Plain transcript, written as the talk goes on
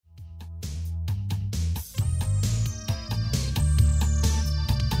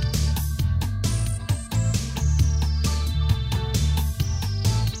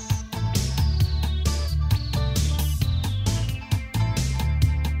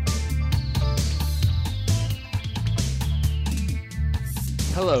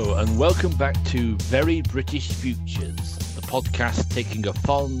Hello and welcome back to Very British Futures, the podcast taking a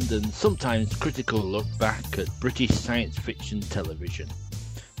fond and sometimes critical look back at British science fiction television.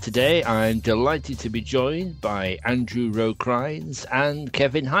 Today I'm delighted to be joined by Andrew Rowe-Crines and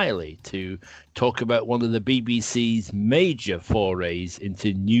Kevin Hiley to talk about one of the BBC's major forays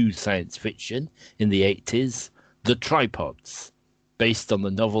into new science fiction in the 80s, The Tripods, based on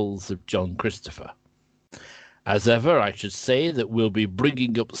the novels of John Christopher. As ever, I should say that we'll be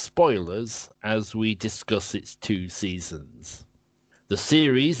bringing up spoilers as we discuss its 2 seasons. The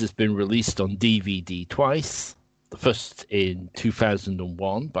series has been released on DVD twice, the first in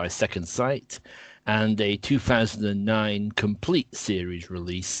 2001 by Second Sight, and a 2009 complete series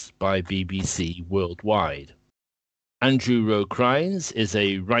release by BBC Worldwide. Andrew Rowe-Crines is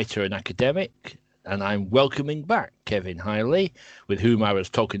a writer and academic, and I'm welcoming back Kevin Hiley, with whom I was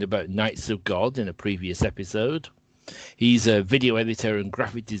talking about Knights of God in a previous episode. He's a video editor and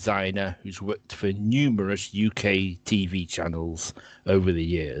graphic designer who's worked for numerous UK TV channels over the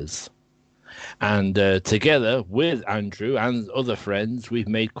years. And together with Andrew and other friends, we've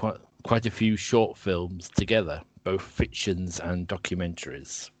made quite a few short films together, both fictions and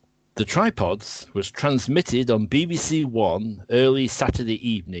documentaries. The Tripods was transmitted on BBC One early Saturday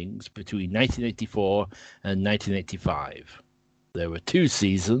evenings between 1984 and 1985. There were 2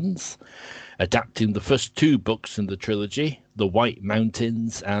 seasons, adapting the first 2 books in the trilogy, The White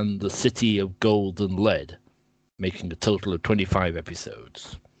Mountains and The City of Gold and Lead, making a total of 25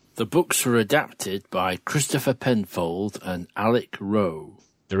 episodes. The books were adapted by Christopher Penfold and Alec Rowe,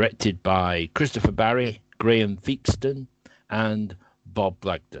 directed by Christopher Barry, Graham Theakston and Bob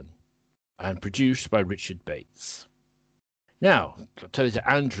Blagden, and produced by Richard Bates. Now, I'll tell you to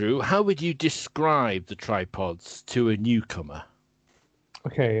Andrew, how would you describe The Tripods to a newcomer?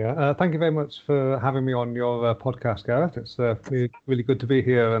 Okay, thank you very much for having me on your podcast, Gareth. It's really good to be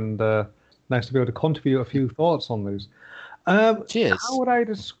here and nice to be able to contribute a few thoughts on these. Cheers. How would I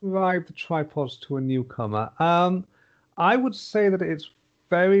describe The Tripods to a newcomer? I would say that it's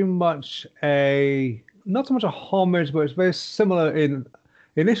very much not so much a homage, but it's very similar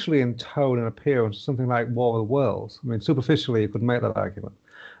initially in tone and appearance, something like War of the Worlds. I mean, superficially, you could make that argument.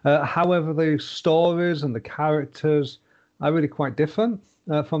 However, the stories and the characters are really quite different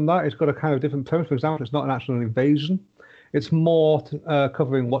from that. It's got a kind of different premise. For example, it's not an actual invasion. It's more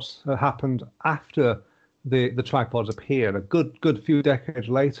covering what's happened after the Tripods appeared, a good few decades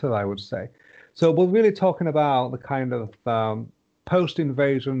later, I would say. So we're really talking about the kind of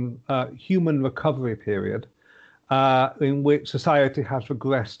post-invasion human recovery period, in which society has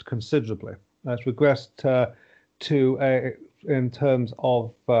regressed considerably. It's regressed in terms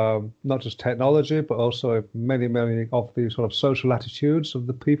of not just technology, but also many of the sort of social attitudes of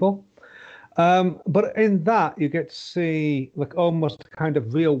the people. But in that, you get to see like almost a kind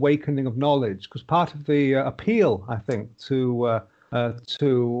of reawakening of knowledge, because part of the appeal, I think, to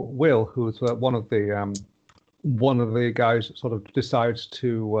Will, who's one of the guys that sort of decides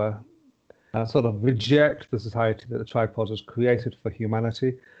to sort of reject the society that the Tripods has created for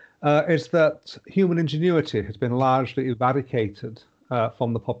humanity, is that human ingenuity has been largely eradicated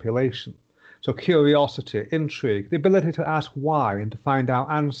from the population. So curiosity, intrigue, the ability to ask why and to find out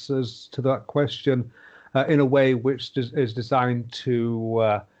answers to that question in a way which is designed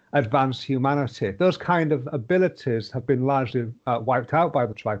to advance humanity. Those kind of abilities have been largely wiped out by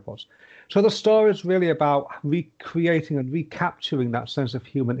the Tripods. So the story is really about recreating and recapturing that sense of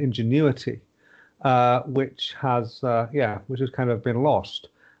human ingenuity, which has kind of been lost.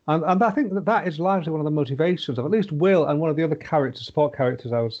 And I think that is largely one of the motivations of at least Will and one of the other support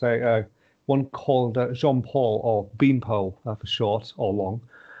characters, I would say, one called Jean-Paul, or Beanpole for short or long,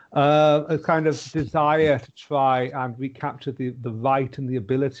 a kind of desire to try and recapture the right and the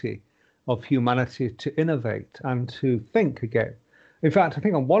ability of humanity to innovate and to think again. In fact, I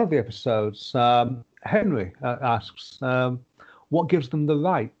think on one of the episodes, Henry asks, what gives them the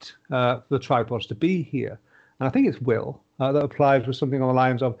right for the Tripods to be here? And I think it's Will that applies with something on the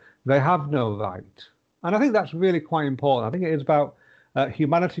lines of, they have no right. And I think that's really quite important. I think it is about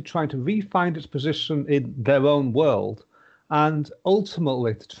humanity trying to re-find its position in their own world and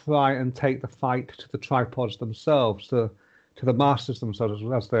ultimately to try and take the fight to the Tripods themselves, to the masters themselves,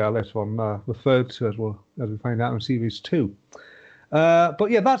 as they are later on referred to, as we find out in Series 2. But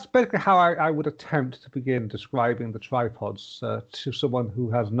yeah, that's basically how I would attempt to begin describing the Tripods to someone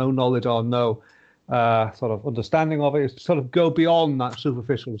who has no knowledge or no sort of understanding of it, is to sort of go beyond that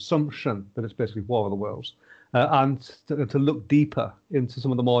superficial assumption that it's basically War of the Worlds, and to look deeper into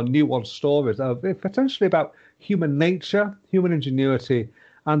some of the more nuanced stories of potentially about human nature, human ingenuity,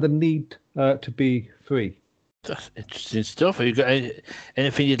 and the need to be free. That's interesting stuff. Have you got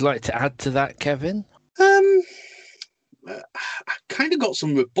anything you'd like to add to that, Kevin? I kind of got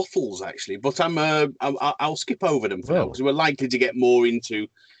some rebuttals actually, but I'll skip over them for now because we're likely to get more into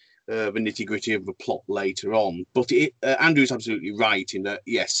the nitty gritty of the plot later on. But Andrew's absolutely right in that,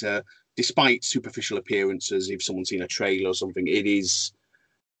 yes, despite superficial appearances, if someone's seen a trailer or something, it is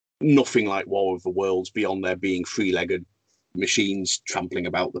nothing like War of the Worlds beyond there being three-legged machines trampling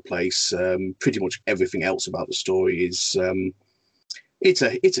about the place. Pretty much everything else about the story is it's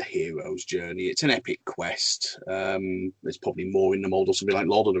a hero's journey. It's an epic quest. There's probably more in the mold of something like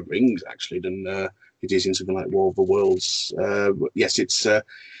Lord of the Rings actually than it is in something like War of the Worlds. Yes, it's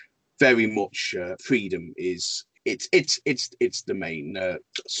very much freedom is it's the main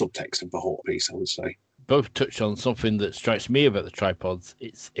subtext of the whole piece, I would say. Both touched on something that strikes me about the tripods.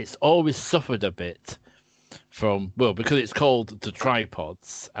 It's always suffered a bit from, well, because it's called The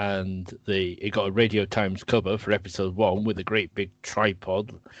Tripods, and it got a Radio Times cover for episode 1 with a great big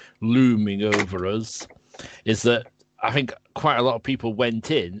tripod looming over us, is that I think quite a lot of people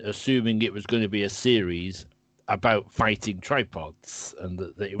went in assuming it was going to be a series about fighting tripods, and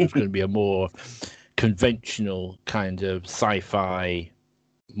that it was going to be a more conventional kind of sci-fi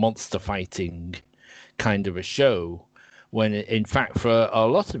monster fighting kind of a show, when in fact for a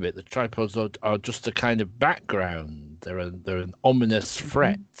lot of it the tripods are just a kind of background. They're an ominous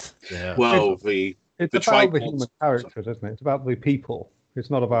threat. Well, it's about tripods, the human characters, isn't it? It's about the people. It's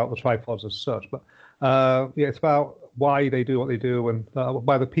not about the tripods as such, but it's about why they do what they do, and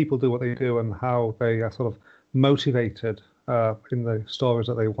why the people do what they do, and how they are sort of motivated in the stories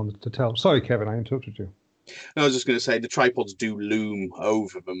that they wanted to tell. Sorry, Kevin, I interrupted you. No, I was just going to say the tripods do loom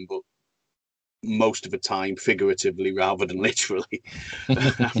over them, but most of the time figuratively rather than literally.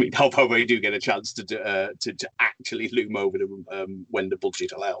 I mean, although they do get a chance to actually loom over them when the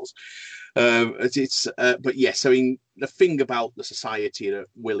budget allows. But yes, I mean, the thing about the society that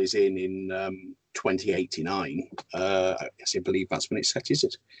Will is in 2089, I believe that's when it's set, is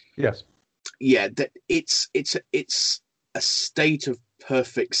it? Yes. Yeah, that it's a state of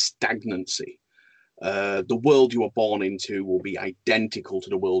perfect stagnancy. The world you are born into will be identical to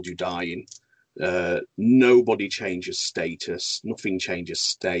the world you die in. Nobody changes status, nothing changes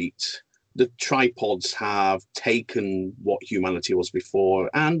state. The tripods have taken what humanity was before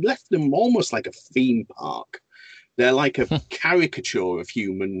and left them almost like a theme park. They're like a caricature of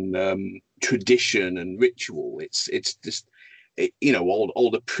human tradition and ritual. It's just, all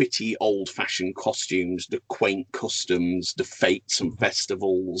the pretty old-fashioned costumes, the quaint customs, the fetes and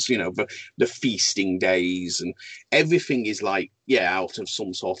festivals, the feasting days, and everything is like, out of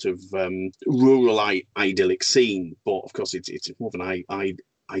some sort of rural idyllic scene. But of course, it's more of an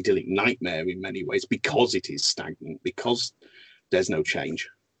idyllic nightmare in many ways because it is stagnant, because there's no change.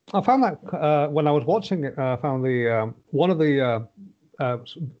 I found that when I was watching it, I found one of the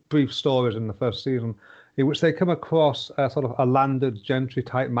brief stories in the first season in which they come across sort of a landed gentry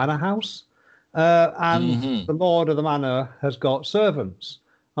type manor house, and the lord of the manor has got servants.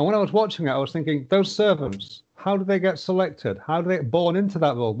 And when I was watching it, I was thinking, those servants, how do they get selected? How do they get born into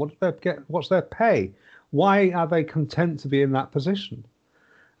that role? What's their pay? Why are they content to be in that position?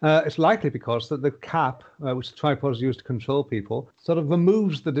 It's likely because that the cap, which the tripods use to control people, sort of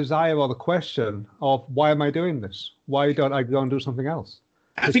removes the desire or the question of, why am I doing this? Why don't I go and do something else?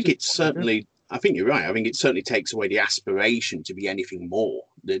 I think you're right. I think it certainly takes away the aspiration to be anything more.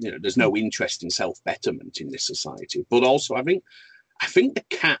 There's no interest in self-betterment in this society. But also, I think the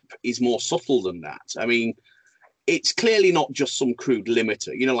cap is more subtle than that. I mean, it's clearly not just some crude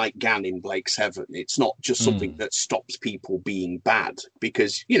limiter, like Gan in Blake 7. It's not just something that stops people being bad,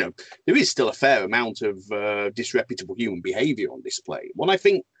 because, there is still a fair amount of disreputable human behavior on display. What I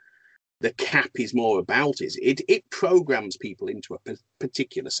think the cap is more about is it programs people into a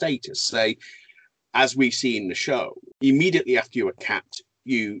particular status. Say, as we see in the show, immediately after you are capped,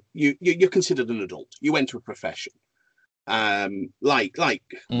 you're considered an adult. You enter a profession. Like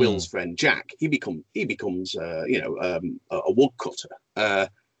Will's friend Jack, he becomes a woodcutter,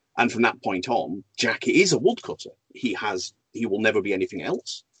 and from that point on, Jack is a woodcutter. He will never be anything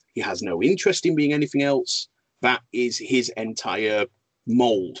else. He has no interest in being anything else. That is his entire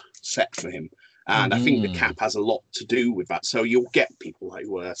mold set for him, and I think the cap has a lot to do with that. So you'll get people like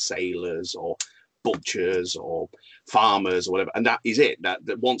who are sailors or butchers or farmers or whatever, and that is it. That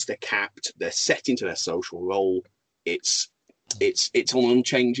once they're capped, they're set into their social role. It's an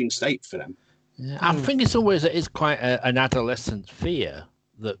unchanging state for them. Yeah, I think it is quite an adolescent fear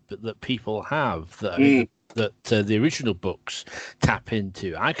that people have that the original books tap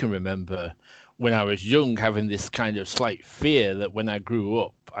into. I can remember when I was young having this kind of slight fear that when I grew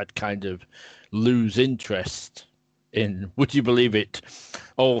up I'd kind of lose interest in, would you believe it,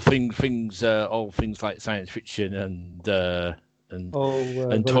 all things like science fiction and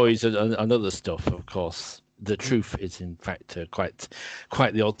toys and other stuff. Of course, the truth is in fact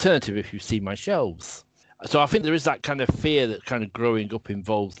quite the alternative. If you see my shelves, so I think there is that kind of fear that kind of growing up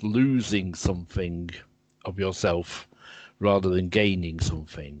involves losing something of yourself rather than gaining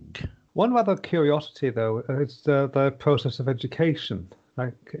something. One other curiosity, though, is the process of education.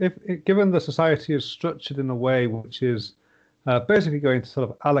 Like, given the society is structured in a way which is basically going to sort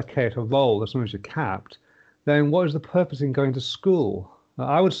of allocate a role as soon as you're capped, then what is the purpose in going to school?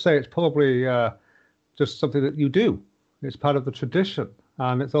 I would say it's probably just something that you do. It's part of the tradition,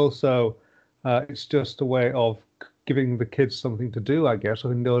 and it's also it's just a way of giving the kids something to do, I guess,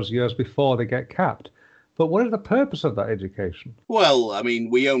 in those years before they get capped. But what is the purpose of that education? Well, I mean,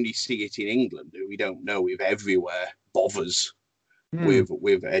 we only see it in England. We don't know if everywhere bothers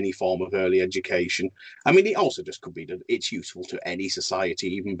with any form of early education. I mean, it also just could be that it's useful to any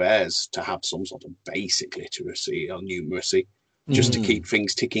society, even bears, to have some sort of basic literacy or numeracy, just to keep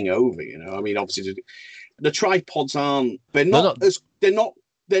things ticking over. You know, I mean, obviously, the tripods they're not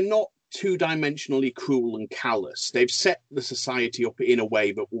two-dimensionally cruel and callous. They've set the society up in a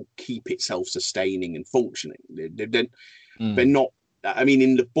way that will keep it self-sustaining and functioning. They're not. I mean,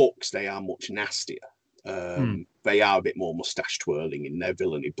 in the books, they are much nastier. They are a bit more mustache twirling in their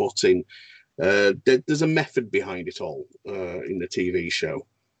villainy, but there's a method behind it all in the TV show.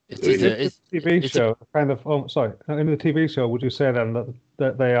 In the TV show, would you say then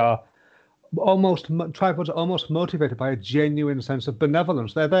that they are tripods are almost motivated by a genuine sense of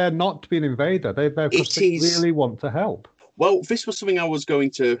benevolence? They're there not to be an invader. They're there because they really want to help. Well, this was something I was going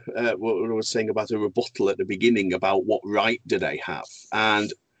to, what I was saying about a rebuttal at the beginning about what right do they have.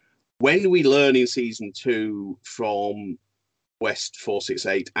 And when we learn in season 2 from West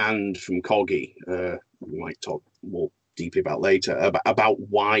 468 and from Coggy, we might talk more deeply about later, about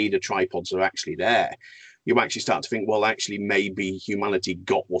why the tripods are actually there, you actually start to think, well, actually, maybe humanity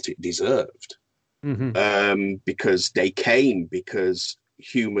got what it deserved. Because they came because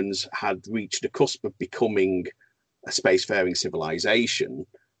humans had reached the cusp of becoming a spacefaring civilization,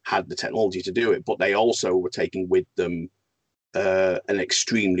 had the technology to do it, but they also were taking with them an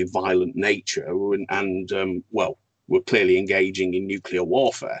extremely violent nature and were clearly engaging in nuclear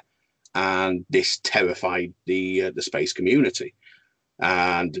warfare. And this terrified the space community.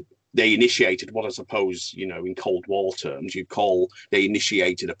 And they initiated what I suppose, in Cold War terms, they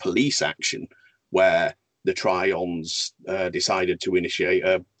initiated a police action where the Tryons decided to initiate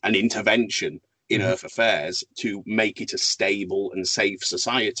an intervention in Earth affairs to make it a stable and safe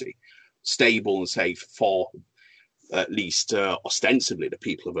society. Stable and safe for at least ostensibly the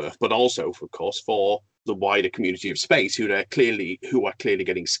people of Earth, but also, of course, for the wider community of space who are clearly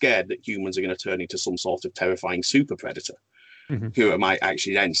getting scared that humans are going to turn into some sort of terrifying super predator. Who might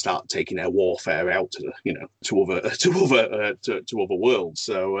actually then start taking their warfare out to other worlds.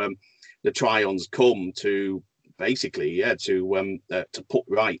 So the Tryons come to basically to put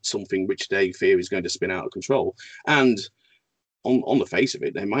right something which they fear is going to spin out of control. And on the face of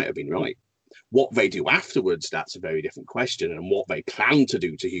it, they might have been right. What they do afterwards, that's a very different question. And what they plan to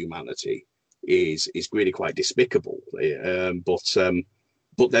do to humanity is really quite despicable.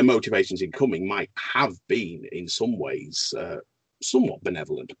 But their motivations in coming might have been, in some ways, somewhat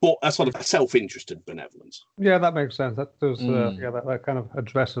benevolent, but a sort of self-interested benevolence. Yeah, that makes sense. That does. That kind of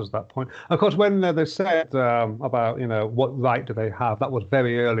addresses that point. Of course, when they said about what right do they have, that was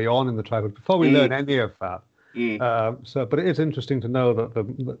very early on in the tripod, before we learn any of that. But it is interesting to know that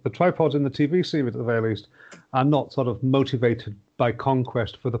the tripods in the TV series, at the very least, are not sort of motivated by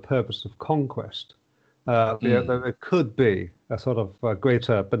conquest for the purpose of conquest. There could be a sort of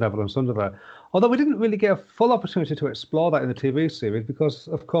greater benevolence under there. Although we didn't really get a full opportunity to explore that in the TV series because,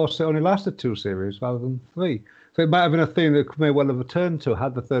 of course, it only lasted 2 series rather than 3. So it might have been a theme that may well have returned to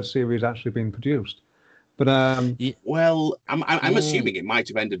had the 3rd series actually been produced. But well, I'm assuming it might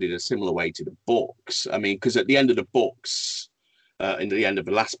have ended in a similar way to the books. I mean, because at the end of the books, in the end of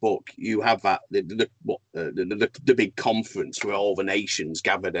the last book, you have that the big conference where all the nations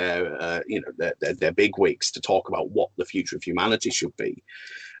gather their bigwigs to talk about what the future of humanity should be,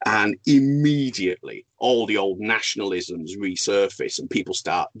 and immediately all the old nationalisms resurface and people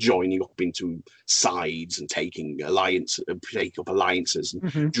start joining up into sides and take up alliances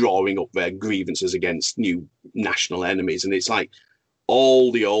and drawing up their grievances against new national enemies, and it's like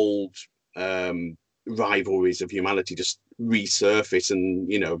all the old rivalries of humanity just resurface, and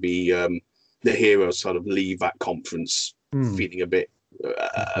the heroes sort of leave that conference feeling a bit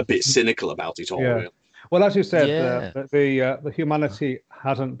cynical about it all. Yeah. Really. Well, as you said, Yeah. the humanity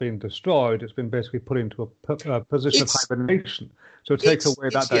hasn't been destroyed. It's been basically put into a position of hibernation. So take away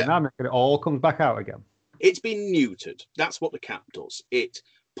that dynamic, and it all comes back out again. It's been neutered. That's what the cap does. It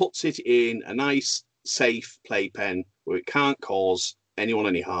puts it in a nice, safe playpen where it can't cause anyone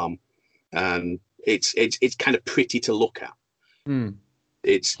any harm, and it's kind of pretty to look at.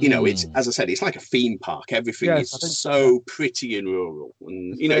 It's it's, as I said, it's like a theme park. Everything is so pretty and rural,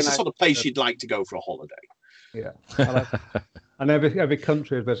 and it's the sort of place you'd like to go for a holiday. Yeah, and every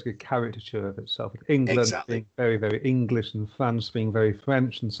country is basically a caricature of itself. England being very, very English, and France being very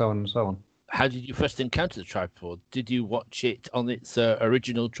French, and so on and so on. How did you first encounter the tripod? Did you watch it on its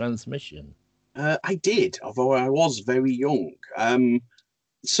original transmission? I did, although I was very young.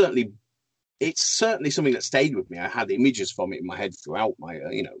 It's certainly something that stayed with me. I had images from it in my head throughout my,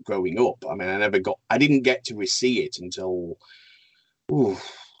 growing up. I mean, I didn't get to re-see it until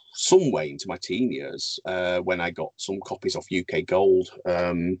some way into my teen years when I got some copies off UK Gold.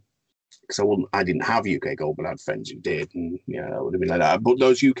 Because I didn't have UK Gold, but I had friends who did, and it would have been like that. But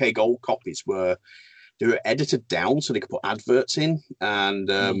those UK Gold copies were edited down so they could put adverts in, and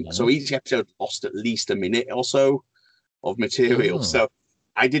so each episode lost at least a minute or so of material. So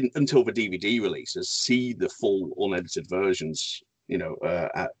I didn't, until the DVD releases, see the full unedited versions,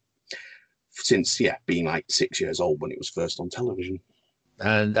 since being like 6 years old when it was first on television.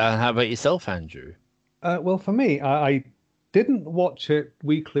 And how about yourself, Andrew? Well, for me, I didn't watch it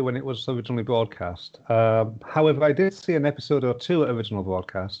weekly when it was originally broadcast. However, I did see an episode or two at original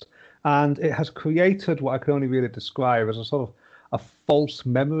broadcast, and it has created what I can only really describe as a sort of a false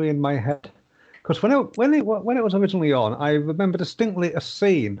memory in my head. Because when it was originally on, I remember distinctly a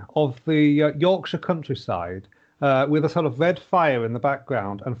scene of the Yorkshire countryside with a sort of red fire in the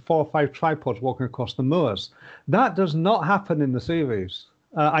background and 4 or 5 tripods walking across the moors. That does not happen in the series,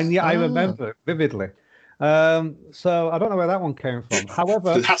 and yet I remember it vividly. So I don't know where that one came from.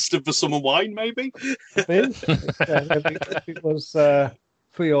 However, the last of the summer wine, maybe. It was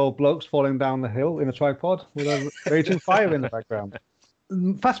 3 old blokes falling down the hill in a tripod with a raging fire in the background.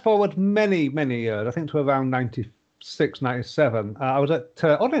 Fast forward many, many years, I think to around 96, 97,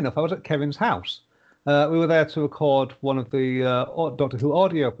 oddly enough, I was at Kevin's house. We were there to record one of the Doctor Who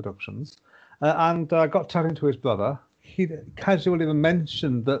audio productions, and I got chatting to his brother. He casually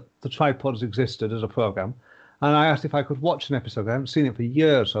mentioned that the tripods existed as a program, and I asked if I could watch an episode. I haven't seen it for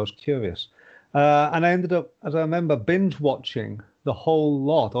years, so I was curious. And I ended up, as I remember, binge watching the whole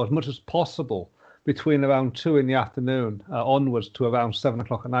lot, or as much as possible, between around 2 in the afternoon onwards to around 7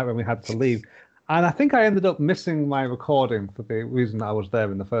 o'clock at night when we had to leave. And I think I ended up missing my recording for the reason that I was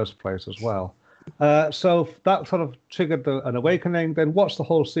there in the first place as well. So that sort of triggered an awakening, then watched the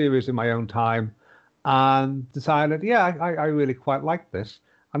whole series in my own time and decided, I really quite like this.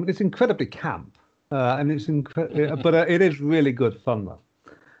 I mean, it's incredibly camp, and but it is really good fun, though.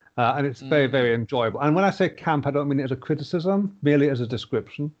 And it's very, very enjoyable. And when I say camp, I don't mean it as a criticism, merely as a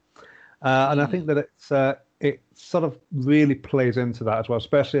description. And I think that it sort of really plays into that as well,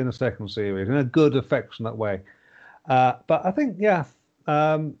 especially in the second series, in a good, affectionate way. But I think,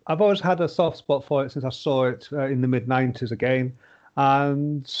 I've always had a soft spot for it since I saw it in the mid-90s again,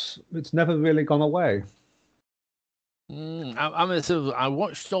 and it's never really gone away. I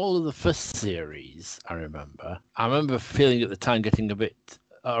watched all of the first series, I remember feeling at the time getting a bit,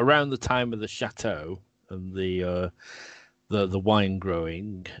 around the time of the chateau and the wine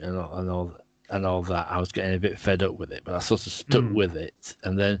growing and all that, I was getting a bit fed up with it, but I sort of stuck with it.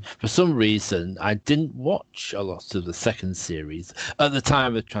 And then for some reason, I didn't watch a lot of the second series at the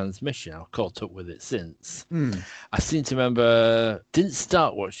time of transmission. I've caught up with it since. I seem to remember, didn't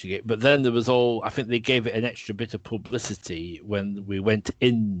start watching it, but then there was I think they gave it an extra bit of publicity when we went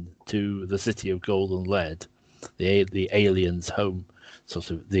into the city of Gold and Lead, the aliens' home.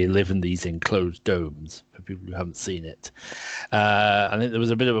 Sort of, they live in these enclosed domes, for people who haven't seen it. I think there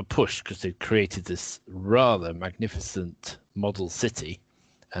was a bit of a push because they created this rather magnificent model city,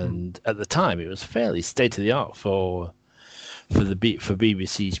 and at the time it was fairly state of the art for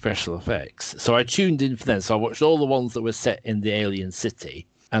BBC special effects. So I tuned in for them. So I watched all the ones that were set in the alien city,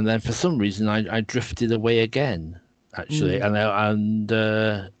 and then for some reason I drifted away again. Actually, and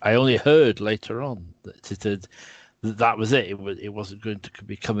I only heard later on that was it. It wasn't going to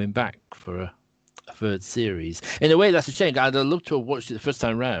be coming back for a third series. In a way, that's a shame. I'd have loved to have watched it the first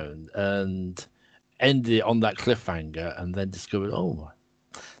time round and ended it on that cliffhanger, and then discovered,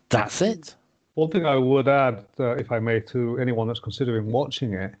 that's it. One thing I would add, if I may, to anyone that's considering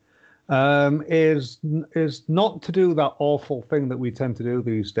watching it, is not to do that awful thing that we tend to do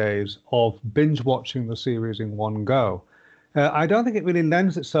these days of binge watching the series in one go. I don't think it really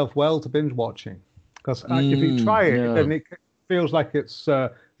lends itself well to binge watching. Because if you try it, no. then it feels like it's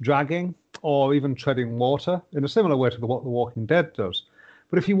dragging or even treading water in a similar way to what The Walking Dead does.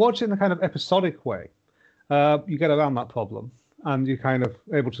 But if you watch it in a kind of episodic way, you get around that problem and you're kind of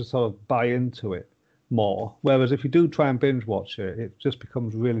able to sort of buy into it more. Whereas if you do try and binge watch it, it just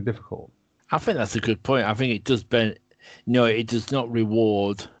becomes really difficult. I think that's a good point. I think it does it does not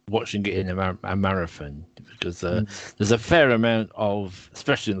reward watching it in a marathon, because there's a fair amount of,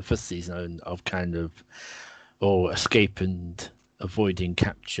 especially in the first season, of kind of escape and avoiding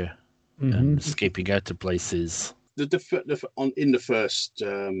capture and escaping out of places. In the first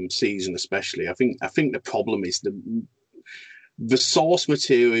season, especially, I think the problem is the source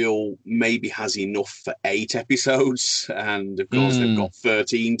material maybe has enough for 8 episodes, and of course they've got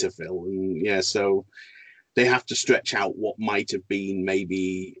 13 to fill, and so they have to stretch out what might have been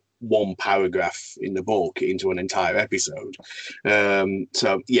maybe one paragraph in the book into an entire episode.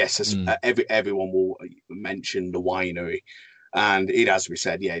 So yes, everyone will mention the winery. And it, as we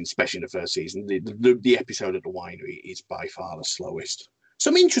said, especially in the first season, the episode at the winery is by far the slowest.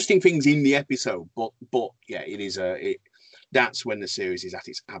 Some interesting things in the episode, but it is that's when the series is at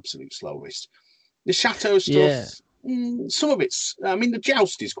its absolute slowest. The chateau stuff, some of it's, I mean, the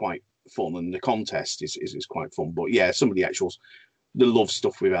joust is quite fun and the contest is quite fun, but some of the love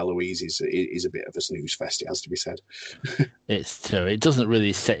stuff with Eloise is a bit of a snooze fest, it has to be said. It's true. It doesn't really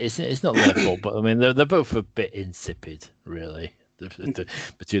it's not their fault, but I mean they're both a bit insipid, really,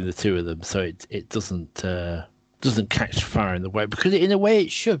 between the two of them. So it doesn't catch fire in the way, because in a way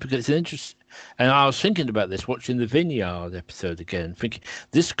it should, because it's an interest. And I was thinking about this watching the Vineyard episode again, thinking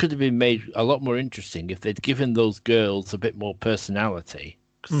this could have been made a lot more interesting if they'd given those girls a bit more personality,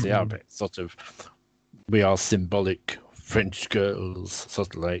 because they are a bit sort of, we are symbolic French girls,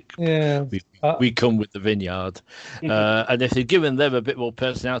 sort of like we come with the Vineyard, and if they'd given them a bit more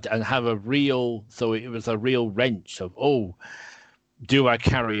personality and have it was a real wrench of, do I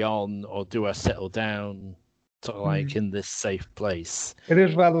carry on or do I settle down, sort of like in this safe place. It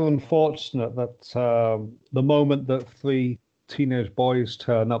is rather unfortunate that the moment that 3 teenage boys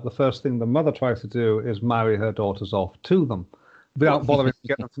turn up, the first thing the mother tries to do is marry her daughters off to them without bothering to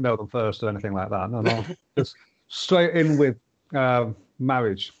get them to know them first or anything like that. No, just straight in with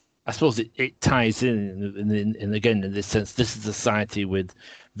marriage. I suppose it ties in again, in this sense, this is a society with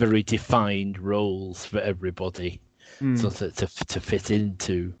very defined roles for everybody, so to fit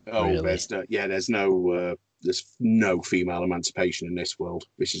into. Really. There's no female emancipation in this world.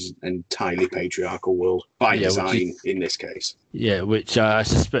 This is an entirely patriarchal world by design in this case. Yeah, which I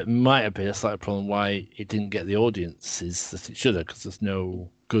suspect might have been a slight problem why it didn't get the audiences that it should have, because there's no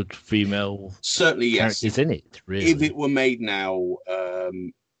good female characters in it, really. If it were made now,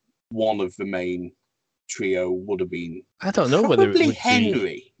 one of the main trio would have been... I don't know whether it would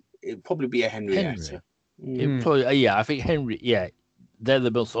Henry. It'd probably be a Henrietta. I think Henry, they're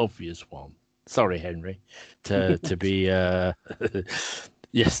the most obvious one. Sorry, Henry, to be to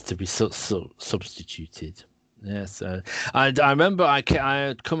be substituted. Yes, I remember I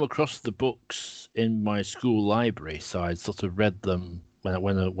had come across the books in my school library, so I sort of read them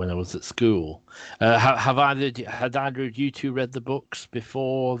when I was at school. Had either of you two read the books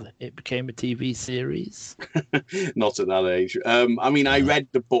before it became a TV series? Not at that age. I mean, I read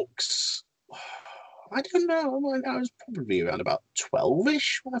the books. I don't know. I was probably around about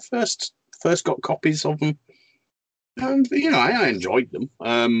 12-ish when I first got copies of them, and I enjoyed them.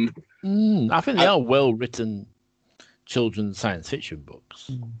 I think they are well written children's science fiction books.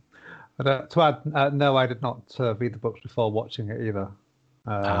 But to add, no, I did not read the books before watching it either.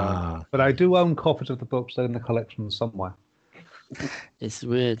 But I do own copies of the books. They're in the collection somewhere. It's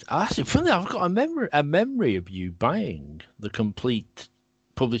weird. Actually, funny, I've got a memory of you buying the complete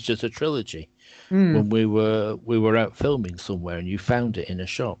published as a trilogy when we were out filming somewhere, and you found it in a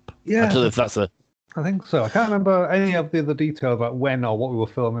shop. Yeah, I don't know if that's I think so. I can't remember any of the other details about when or what we were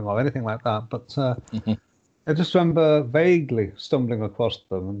filming or anything like that, but I just remember vaguely stumbling across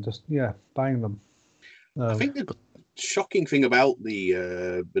them and just buying them. I think the shocking thing about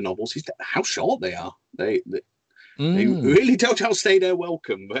the novels is how short they are. They really don't outstay their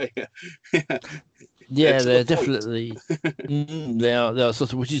welcome. Yeah, they're definitely they are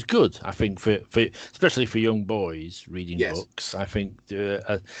sort of, which is good, I think, for especially for young boys reading books. I think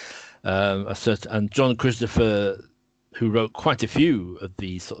and John Christopher, who wrote quite a few of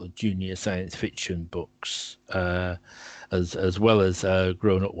these sort of junior science fiction books, as well as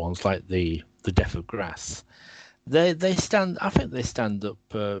grown-up ones like the Death of Grass. They stand up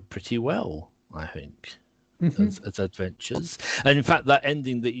pretty well, I think. As adventures. And in fact, that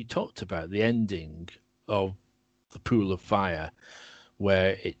ending that you talked about, the ending of The Pool of Fire,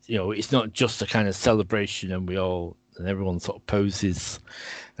 where it's not just a kind of celebration and everyone sort of poses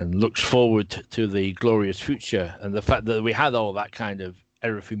and looks forward to the glorious future, and the fact that we had all that kind of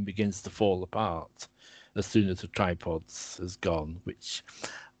everything begins to fall apart as soon as the tripods has gone, which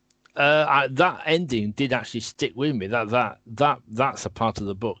that ending did actually stick with me. That's a part of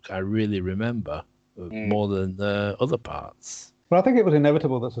the book I really remember more than the other parts. Well, I think it was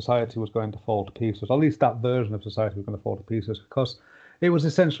inevitable that society was going to fall to pieces, or at least that version of society was going to fall to pieces, because it was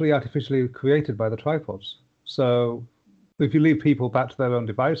essentially artificially created by the tripods. So if you leave people back to their own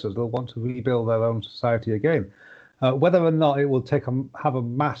devices, they'll want to rebuild their own society again. Whether or not it will have a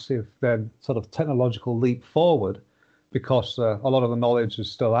massive then sort of technological leap forward, because a lot of the knowledge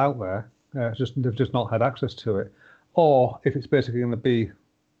is still out there, they've just not had access to it, or if it's basically going to be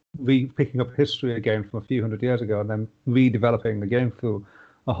picking up history again from a few hundred years ago and then redeveloping again through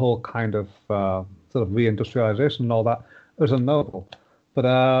a whole kind of sort of reindustrialization and all that, is unknowable. But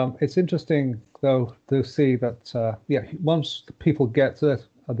it's interesting, though, to see that, once people get the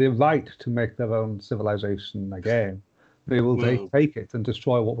right to make their own civilization again, they will take it and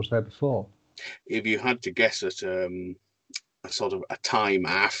destroy what was there before. If you had to guess at a sort of a time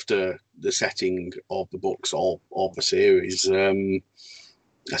after the setting of the books or of the series,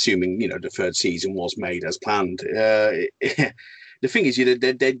 assuming the third season was made as planned, the thing is,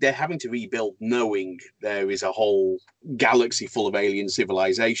 they're having to rebuild, knowing there is a whole galaxy full of alien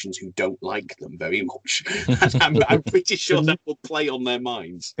civilizations who don't like them very much. I'm pretty sure that will play on their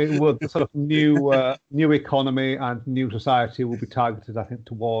minds. It would. The sort of new economy and new society will be targeted, I think,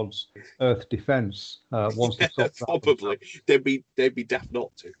 towards Earth defense. Once probably they'd be daft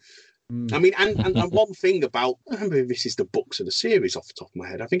not to. I mean, and one thing about, I don't remember if this is the books of the series off the top of my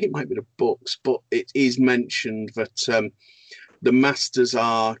head. I think it might be the books, but it is mentioned that the Masters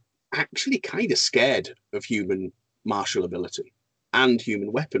are actually kind of scared of human martial ability and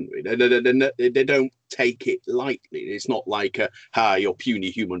human weaponry. They don't take it lightly. It's not like, your puny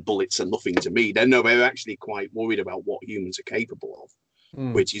human bullets are nothing to me. They're actually quite worried about what humans are capable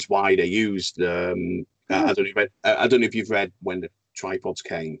of, which is why they used, I don't know if you've read When the Tripods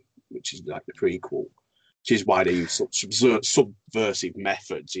Came, which is like the prequel, which is why they use such subversive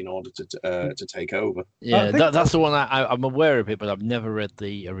methods in order to take over. Yeah, that's the one I'm aware of it, but I've never read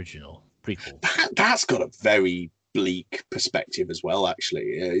the original prequel. That's got a very bleak perspective as well,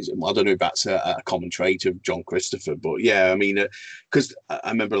 actually. I don't know if that's a common trait of John Christopher, but yeah, I mean, because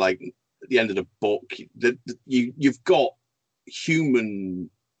I remember, like, at the end of the book, you've got human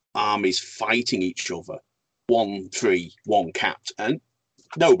armies fighting each other, 1-3, one capped, and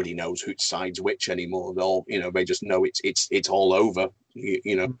nobody knows which side's which anymore. They just know it's all over.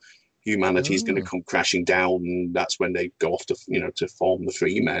 Humanity is going to come crashing down, and that's when they go off to form the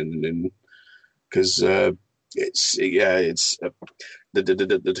Three Men, and because the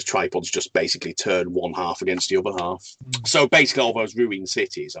tripods just basically turn one half against the other half. So basically, all those ruined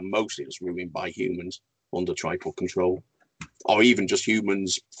cities are mostly just ruined by humans under tripod control, or even just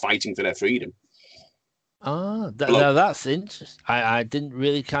humans fighting for their freedom. That's interesting. I didn't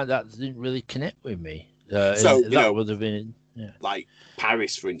really connect with me. That would have been like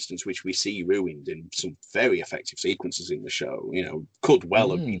Paris, for instance, which we see ruined in some very effective sequences in the show. Could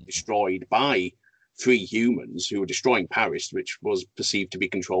well have been destroyed by 3 humans who were destroying Paris, which was perceived to be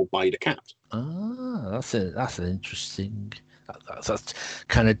controlled by the Cat. That's an interesting. That's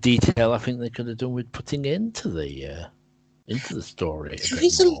kind of detail I think they could have done with putting into the story.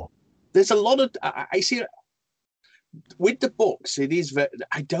 There's a lot of, I see with the books, it is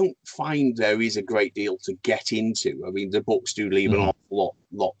I don't find there is a great deal to get into. I mean, the books do leave an awful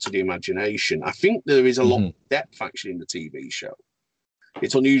lot to the imagination. I think there is a lot of depth actually in the TV show.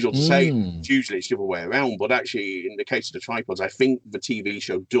 It's unusual to say, usually it's the other way around, but actually in the case of the Tripods, I think the TV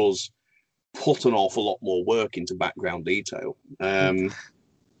show does put an awful lot more work into background detail.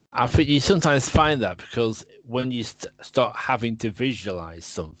 I think you sometimes find that because when you start having to visualize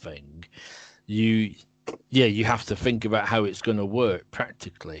something, you have to think about how it's going to work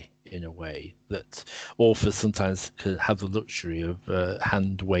practically in a way that authors sometimes can have the luxury of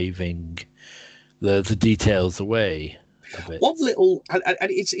hand waving the details away a bit. One little, and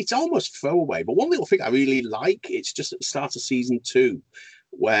it's almost throwaway, but one little thing I really like, it's just at the start of season 2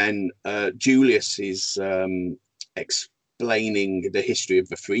 when Julius is explaining the history of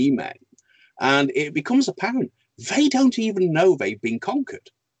the Three Men, and it becomes apparent they don't even know they've been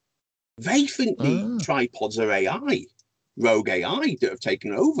conquered. They think the tripods are AI, rogue AI that have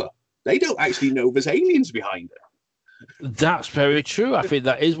taken over. They don't actually know there's aliens behind it. That's very true. I think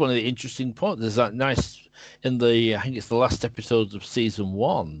that is one of the interesting points. There's that nice, I think it's the last episode of season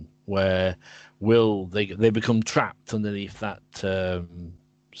 1, where Will they become trapped underneath that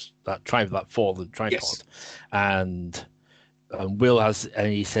fallen tripod, Yes. and Will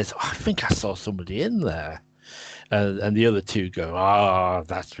he says, I think I saw somebody in there. And the other two go,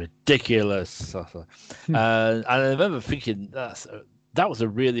 that's ridiculous. And I remember thinking that was a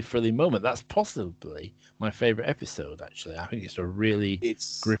really thrilling moment. That's possibly my favorite episode, actually. I think it's a really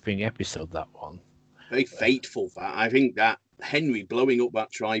gripping episode, that one. Very fateful, that. I think that Henry blowing up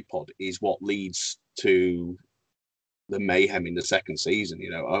that tripod is what leads to the mayhem in the second season,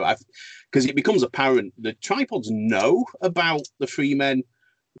 because it becomes apparent the tripods know about the three men.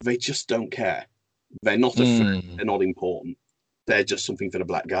 They just don't care. They're not a threat. They're not important. They're just something for the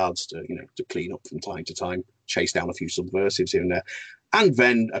Black Guards to clean up from time to time, chase down a few subversives here and there. And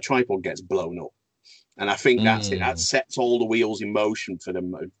then a tripod gets blown up. And I think that's it. That sets all the wheels in motion for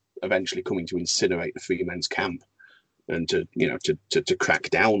them eventually coming to incinerate the three men's camp and to crack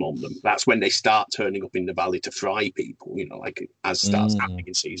down on them. That's when they start turning up in the valley to fry people, as starts happening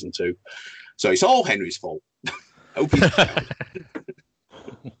in season 2. So it's all Henry's fault. Hope he's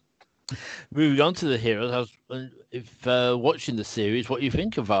Moving on to the heroes, if watching the series, what do you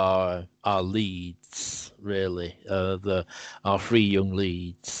think of our leads? Really, our 3 young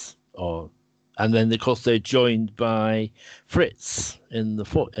leads, and then of course they're joined by Fritz in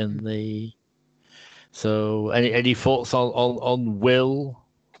the. So, any thoughts on Will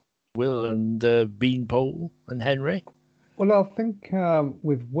and Beanpole and Henry? Well, I think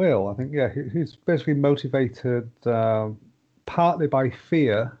with Will, he's basically motivated partly by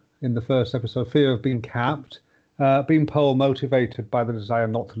fear. In the first episode, fear of being capped, Beanpole motivated by the desire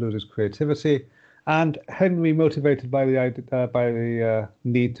not to lose his creativity, and Henry motivated by the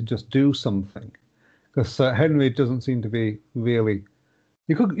need to just do something. Because Henry doesn't seem to be really.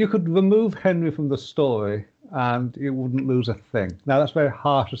 You could remove Henry from the story, and it wouldn't lose a thing. Now that's very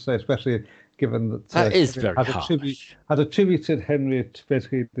harsh to say, especially given that is very harsh. Had attributed Henry to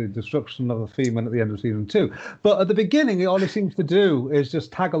basically the destruction of the Freeman at the end of season 2. But at the beginning, all he seems to do is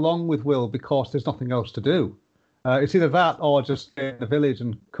just tag along with Will because there's nothing else to do. It's either that or just stay in the village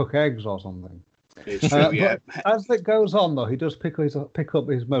and cook eggs or something. It's true, yeah. As it goes on, though, he does pick up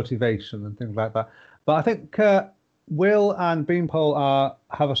his motivation and things like that. But I think Will and Beanpole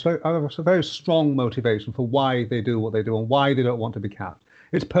have a very strong motivation for why they do what they do and why they don't want to be capped.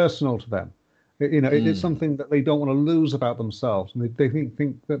 It's personal to them. It is something that they don't want to lose about themselves, and they think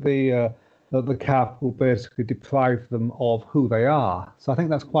that the cap will basically deprive them of who they are. So I think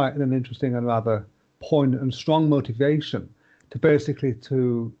that's quite an interesting and rather poignant and strong motivation to basically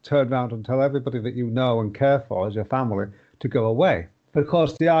to turn around and tell everybody that you know and care for as your family to go away. But of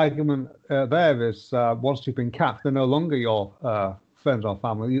course, the argument there is once you've been capped, they're no longer your friends or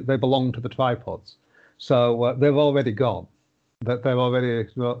family. They belong to the tripods, so they've already gone. That they're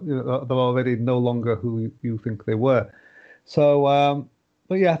already no longer who you think they were. So,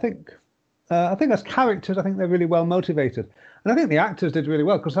 but yeah, I think as characters, I think they're really well motivated, and I think the actors did really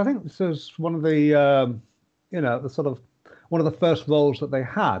well because I think this is one of the one of the first roles that they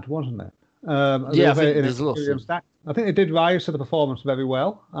had, wasn't it? I think there's lots of... I think they did rise to the performance very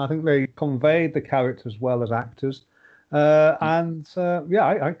well. I think they conveyed the characters well as actors, I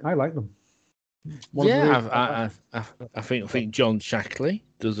like them. I think John Shackley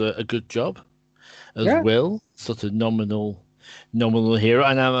does a good job as Will, sort of nominal hero,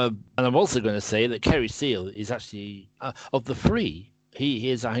 and I'm also going to say that Kerry Seal is actually of the 3. He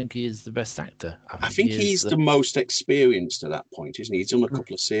is the best actor. I think he's the most experienced at that point, isn't he? He's done a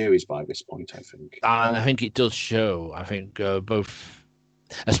couple of series by this point, I think. And I think it does show. I think both,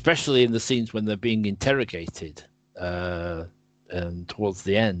 especially in the scenes when they're being interrogated, and towards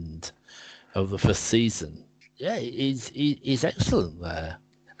the end of the first season. Yeah, he's excellent there.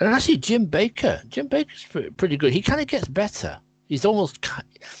 And actually, Jim Baker's pretty good. He kind of gets better. He's almost.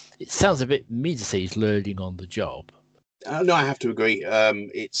 It sounds a bit mean to say he's learning on the job. No, I have to agree.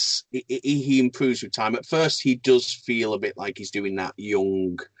 He improves with time. At first, he does feel a bit like he's doing that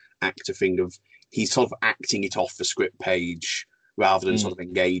young actor thing of he's sort of acting it off the script page rather than sort of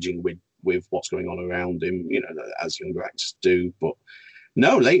engaging with what's going on around him, as younger actors do. But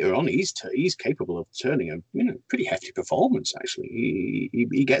no, later on, he's capable of turning a pretty hefty performance. Actually,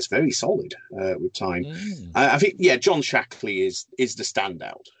 he gets very solid with time. I think John Shackley is the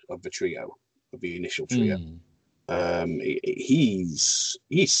standout of the trio, of the initial trio. He's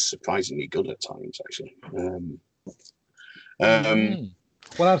surprisingly good at times, actually.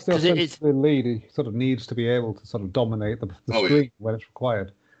 Well, as the lead, he sort of needs to be able to sort of dominate the screen when it's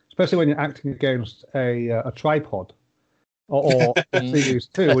required, especially when you're acting against a tripod. Or series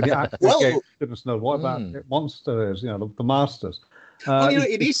 2, when you act against goodness knows what that monster is, the Masters. Well,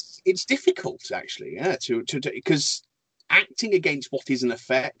 it's difficult actually, yeah, to because acting against what is an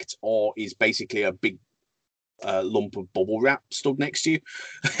effect or is basically a big lump of bubble wrap stood next to you,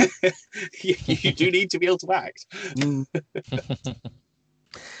 you do need to be able to act.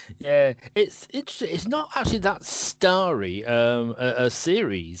 Yeah, it's not actually that starry a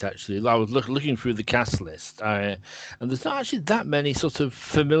series. Actually, I was looking through the cast list, and there's not actually that many sort of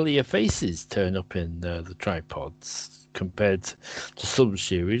familiar faces turn up in the Tripods compared to some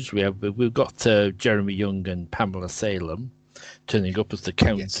series. We've got Jeremy Young and Pamela Salem turning up as the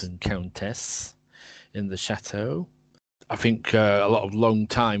Count and Countess in the chateau. I think a lot of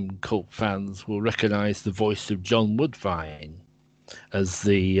long-time cult fans will recognise the voice of John Woodvine as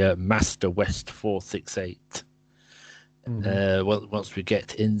the Master West 468 once we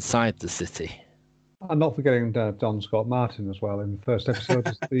get inside the city. And not forgetting Don Scott Martin as well in the first episode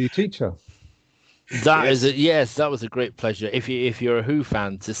as the teacher. That was a great pleasure. If you're a Who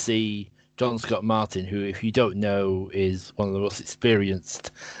fan, to see John Scott Martin, who, if you don't know, is one of the most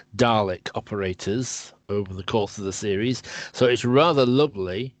experienced Dalek operators over the course of the series. So it's rather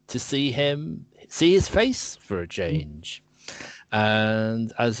lovely to see his face for a change.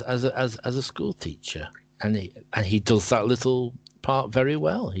 And as a school teacher, and he does that little part very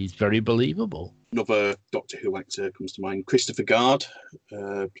well. He's very believable. Another Doctor Who actor comes to mind. Christopher Guard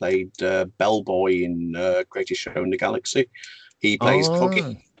played Bellboy in Greatest Show in the Galaxy. He plays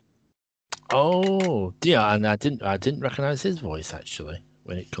Coggy. Oh, yeah, and I didn't recognise his voice actually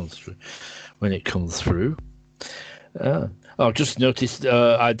when it comes through. I've just noticed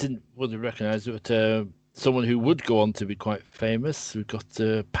I wouldn't recognise it, but someone who would go on to be quite famous. We've got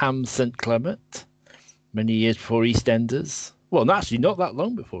Pam St. Clement, many years before EastEnders. Well, actually, not that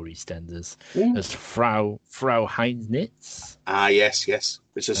long before EastEnders, as Frau Heinznitz. Ah, yes.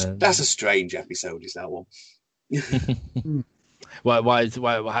 That's a strange episode, is that one? Why do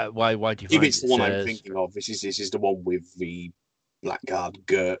you if it's the one I'm thinking of, this is the one with the blackguard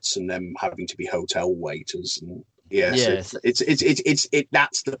Gertz and them having to be hotel waiters and yes. It's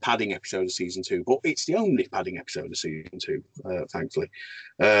that's the padding episode of season 2, but it's the only padding episode of season 2, thankfully.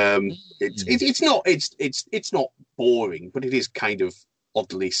 It's not boring, but it is kind of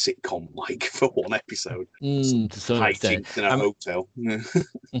oddly sitcom-like for one episode. To some extent. In a hotel.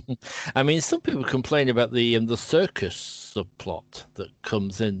 I mean, some people complain about the circus subplot that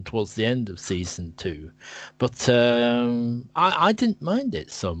comes in towards the end of season 2, but I didn't mind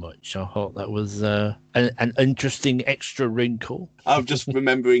it so much. I thought that was an interesting extra wrinkle. I'm just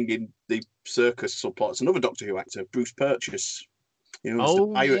remembering in the circus subplot, it's another Doctor Who actor, Bruce Purchase,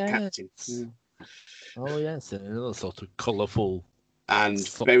 the pirate captain. Yeah. Oh yes, another sort of colourful. And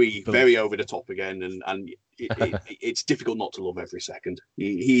very, very over the top again, and it's difficult not to love every second.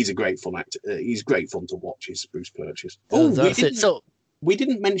 He's a great fun actor. He's great fun to watch. Is Bruce Purchase. We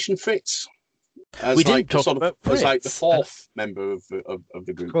didn't mention Fritz. We didn't talk about Fritz. As like the fourth member of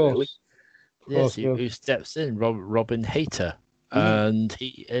the group. Really. Yes, who steps in, Robin Hayter. And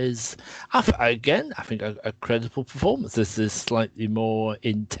he is, I think a credible performance. This is slightly more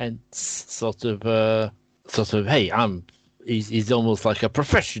intense sort of. Hey, He's almost like a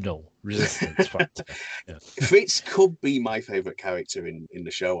professional resistance fighter. Yeah. Fritz could be my favourite character in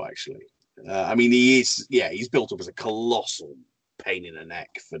the show, actually. I mean, he's built up as a colossal pain in the neck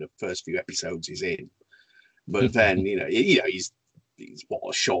for the first few episodes he's in. But then, he's what,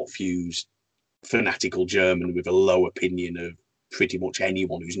 a short-fused, fanatical German with a low opinion of pretty much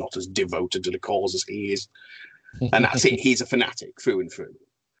anyone who's not as devoted to the cause as he is. And that's it. He's a fanatic through and through.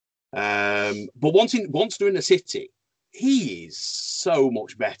 But once they're in the city, he is so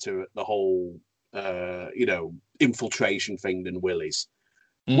much better at the whole, infiltration thing than Will is.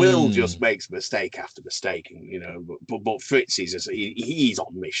 Will just makes mistake after mistake, but Fritz he's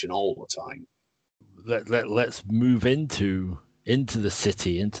on mission all the time. Let's move into the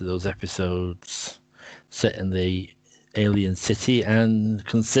city, into those episodes set in the alien city, and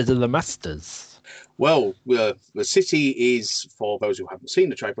consider the Masters. Well, the city is, for those who haven't seen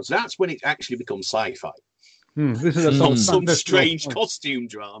the Tripods, that's when it actually becomes sci-fi. This is some strange costume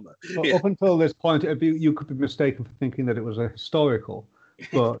drama. Up until this point, you could be mistaken for thinking that it was a historical,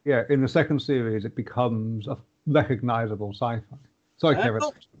 but in the second series, it becomes a recognisable sci-fi. Sorry, Kevin.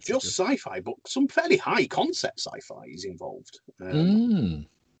 Not just sci-fi, but some fairly high concept sci-fi is involved. I mean,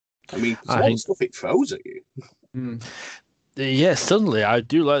 there's a lot of stuff it throws at you. Yes, suddenly I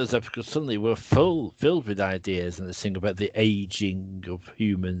do like this episode because suddenly we're filled with ideas, and this thing about the aging of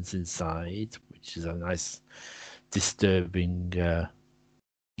humans inside, which is a nice, disturbing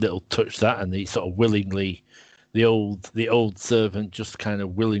little touch. That, and the sort of willingly, the old servant just kind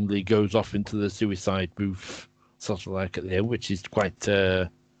of willingly goes off into the suicide booth sort of like at the end, which is quite, that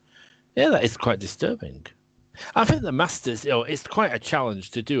is quite disturbing. I think the Masters, it's quite a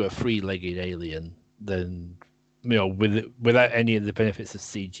challenge to do a three-legged alien than, without any of the benefits of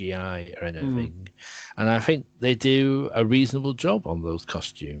CGI or anything. And I think they do a reasonable job on those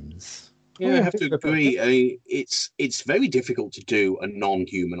costumes. Yeah, I have to agree. I mean, it's very difficult to do a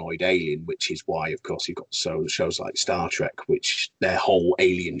non-humanoid alien, which is why, of course, you've got shows like Star Trek, which their whole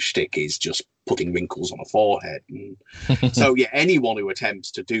alien shtick is just putting wrinkles on a forehead. And so, yeah, anyone who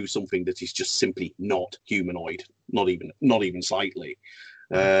attempts to do something that is just simply not humanoid, not even slightly,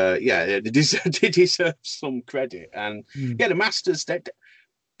 they deserve some credit. And the Masters,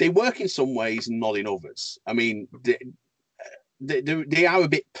 they work in some ways and not in others. I mean, they are a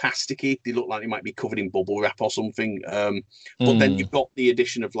bit plasticky. They look like they might be covered in bubble wrap or something. But then you've got the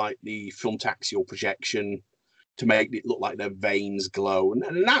addition of like the front axial projection to make it look like their veins glow,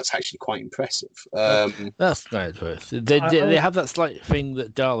 and that's actually quite impressive. That's quite impressive. They have that slight thing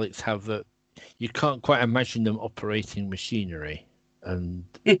that Daleks have, that you can't quite imagine them operating machinery and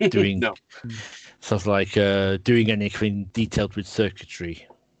doing stuff like doing anything detailed with circuitry.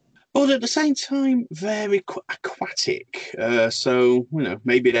 But at the same time, very aquatic. So,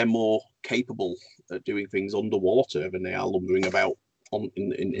 maybe they're more capable at doing things underwater than they are lumbering about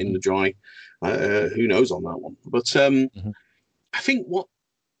in the dry. Who knows on that one? But I think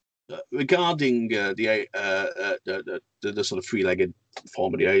regarding the sort of three-legged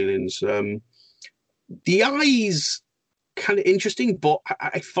form of the aliens, the eyes kind of interesting, but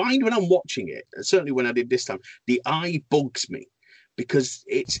I find when I'm watching it, certainly when I did this time, the eye bugs me, because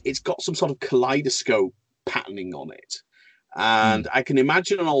it's got some sort of kaleidoscope patterning on it. And I can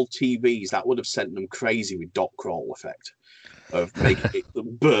imagine on old TVs that would have sent them crazy with dot crawl effect of making it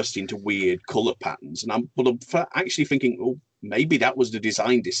burst into weird colour patterns. And I'm actually thinking, maybe that was the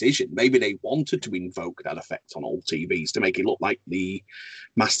design decision. Maybe they wanted to invoke that effect on old TVs to make it look like the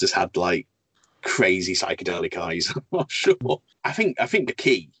Masters had like crazy psychedelic eyes. I'm not sure. I think the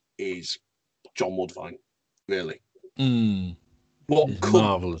key is John Woodvine, really. What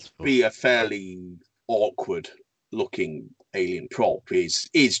could be a fairly awkward looking alien prop is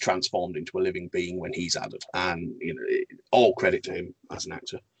transformed into a living being when he's added, and all credit to him as an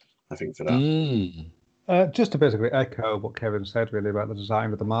actor, I think, for that. Just to basically echo what Kevin said, really, about the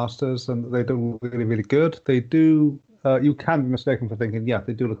design of the Masters, and they do really, really good. They do. You can be mistaken for thinking,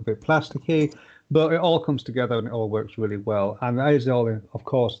 they do look a bit plasticky, but it all comes together and it all works really well. And as all, of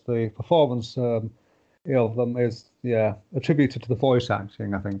course, the performance of them is attributed to the voice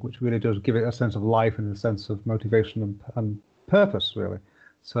acting, I think, which really does give it a sense of life and a sense of motivation and purpose, really.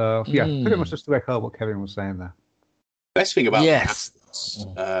 So pretty much just to echo what Kevin was saying there. Best thing about Masters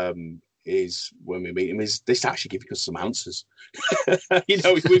is when we meet him is this actually giving us some answers.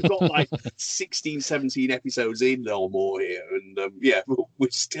 We've got like 16, 17 episodes in or more here, and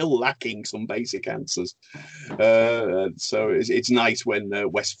we're still lacking some basic answers. So it's nice when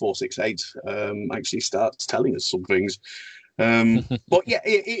West 468 actually starts telling us some things. But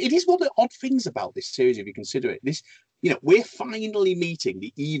it is one of the odd things about this series, if you consider it. This, we're finally meeting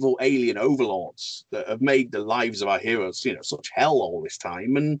the evil alien overlords that have made the lives of our heroes, such hell all this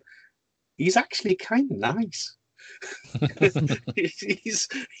time, and he's actually kind of nice. he's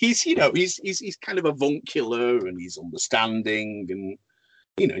kind of avuncular, and he's understanding, and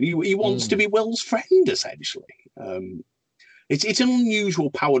he wants to be Will's friend, essentially. It's an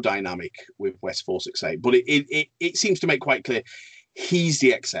unusual power dynamic with West 468, but it seems to make quite clear he's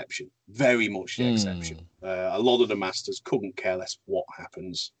the exception, very much the exception. A lot of the Masters couldn't care less what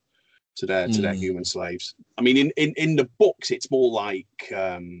happens to their human slaves. I mean, in the books, it's more like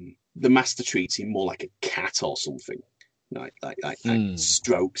the Master treats him more like a cat or something, like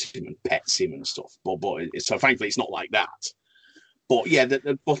strokes him and pets him and stuff. But so thankfully it's not like that. But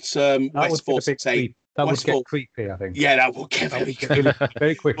West 468. That would get creepy, I think. Yeah, that would get very creepy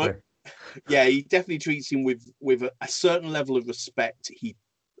very quickly. But, he definitely treats him with a certain level of respect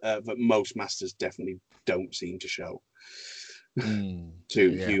that most Masters definitely don't seem to show to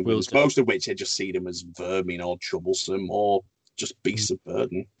humans. Most of which they just see them as vermin or troublesome or just beasts of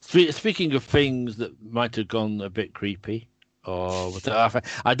burden. Speaking of things that might have gone a bit creepy,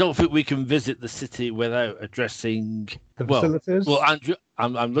 I don't think we can visit the city without addressing the facilities. Well, Andrew,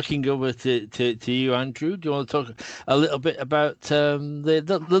 I'm looking over to you, Andrew. Do you want to talk a little bit about the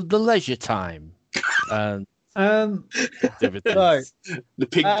leisure time? Right. The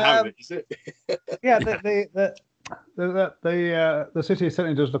pink parrot, is it? The city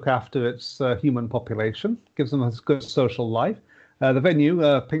certainly does look after its human population, gives them a good social life. The venue,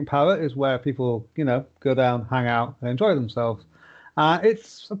 Pink Parrot, is where people, go down, hang out, and enjoy themselves.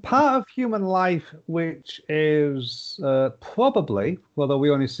 It's a part of human life which is probably, although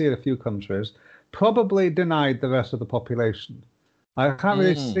we only see it in a few countries, probably denied the rest of the population. I can't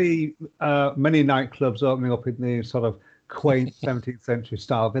really see many nightclubs opening up in these sort of quaint 17th century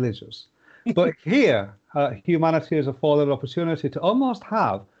style villages. But here, humanity has afforded an opportunity to almost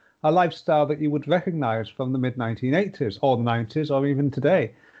have a lifestyle that you would recognize from the mid-1980s or 90s or even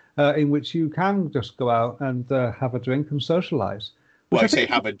today, in which you can just go out and have a drink and socialize. Well, I say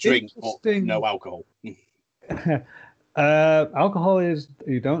have a drink, but no alcohol. Alcohol is,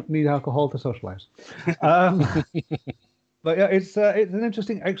 you don't need alcohol to socialize. But yeah, it's an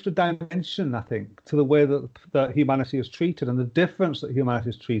interesting extra dimension, I think, to the way that humanity is treated and the difference that humanity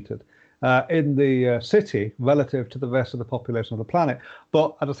is treated in the city relative to the rest of the population of the planet.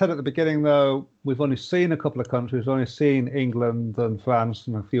 But as I said at the beginning, though, we've only seen a couple of countries, we've only seen England and France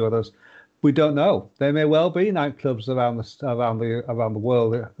and a few others. We don't know. There may well be nightclubs around the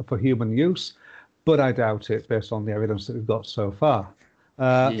world for human use, but I doubt it based on the evidence that we've got so far.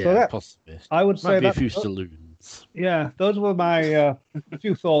 Possibly. I would say that a few saloons. Yeah, those were my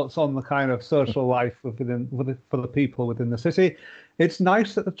few thoughts on the kind of social life for the people within the city. It's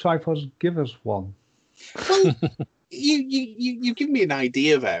nice that the tripods give us one. Well, you give me an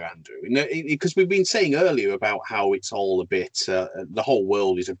idea there, Andrew, because we've been saying earlier about how it's all a bit, the whole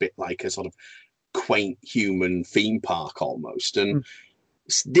world is a bit like a sort of quaint human theme park almost. And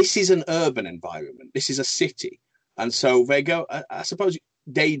this is an urban environment. This is a city. And so they go, I suppose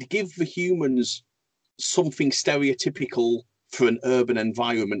they'd give the humans something stereotypical for an urban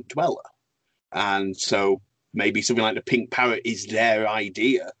environment dweller. And so maybe something like the pink parrot is their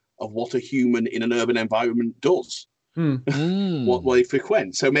idea of what a human in an urban environment does. What they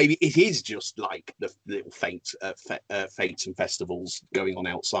frequent. So maybe it is just like the little fates and festivals going on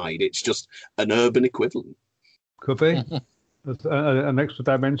outside. It's just an urban equivalent. Could be. It's an extra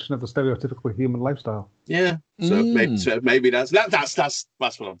dimension of the stereotypical human lifestyle. Yeah. So maybe that's what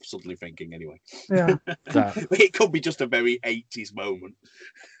I'm suddenly thinking anyway. Yeah. It could be just a very 80s moment.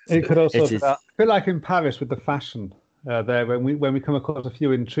 It could also be that. A bit like in Paris with the fashion there when we come across a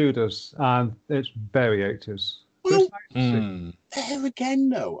few intruders, and it's very 80s. Well, there again,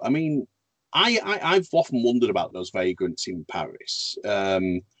 though. I mean, I've often wondered about those vagrants in Paris.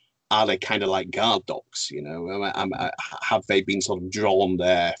 Are they kind of like guard dogs, you know? Have they been sort of drawn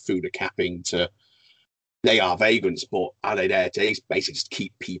there through the capping to... They are vagrants, but are they there to basically just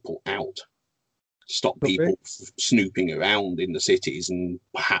keep people out? Stop people snooping around in the cities and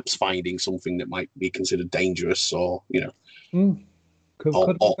perhaps finding something that might be considered dangerous or, you know...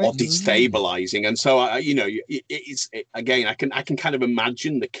 Or destabilizing, and so again. I can kind of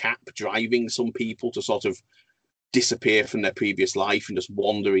imagine the cap driving some people to sort of disappear from their previous life and just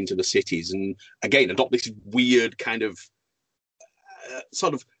wander into the cities, and again adopt this weird kind of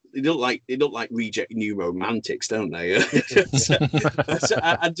sort of. They look like reject new romantics, don't they? And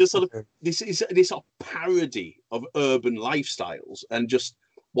just sort of this sort of parody of urban lifestyles, and just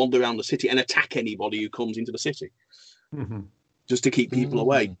wander around the city and attack anybody who comes into the city. Mm-hmm. Just to keep people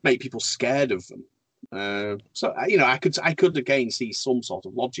away, make people scared of them. So I could again see some sort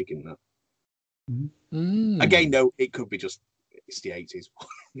of logic in that. Again, though, it could be just it's the 80s.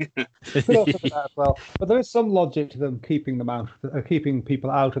 Could also be that as well. But there is some logic to them keeping people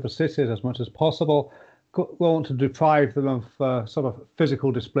out of the cities as much as possible. Want to deprive them of sort of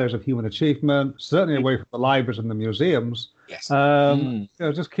physical displays of human achievement, certainly away from the libraries and the museums. Yes.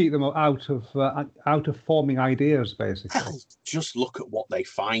 Just keep them out of forming ideas, basically. Well, just look at what they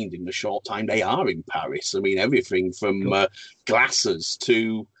find in the short time they are in Paris. I mean, everything from glasses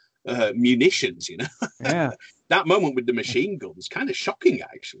to munitions, you know. Yeah. That moment with the machine guns, kind of shocking,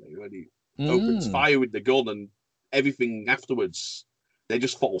 actually, when he opens fire with the gun and everything afterwards... They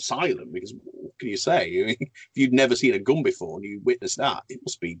just fall silent because what can you say? I mean, if you'd never seen a gun before and you witness that, it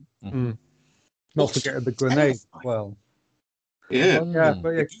must be. Not forgetting the grenade. Well, yeah,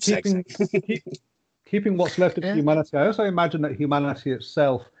 keeping what's left of humanity. I also imagine that humanity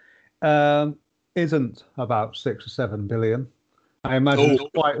itself isn't about 6 or 7 billion. I imagine it's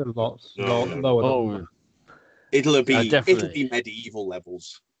quite a lot lower. Than that. It'll be medieval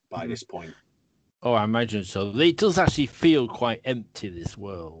levels by this point. Oh, I imagine so. It does actually feel quite empty, this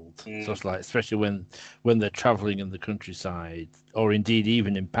world. Just like, especially when they're travelling in the countryside, or indeed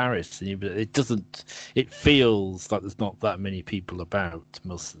even in Paris. It feels like there's not that many people about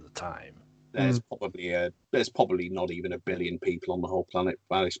most of the time. There's probably not even 1 billion people on the whole planet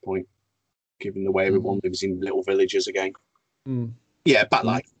by this point, given the way everyone lives in little villages again. Yeah, back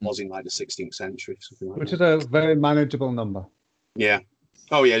like it was in like the 16th century, something like which that. is a very manageable number. Yeah.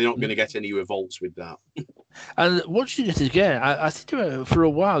 Oh, yeah, you're not going to get any revolts with that. And watching it again, I think for a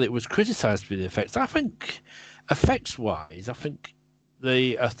while it was criticised for the effects. I think, effects-wise, I think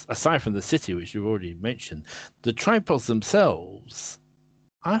aside from the city, which you've already mentioned, the tripods themselves,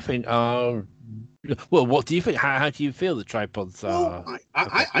 I think are. Well, what do you think? How do you feel the tripods are? Well,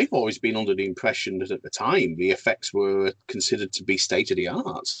 I've always been under the impression that at the time the effects were considered to be state of the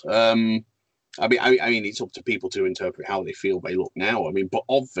art. I mean, it's up to people to interpret how they feel they look now. I mean, but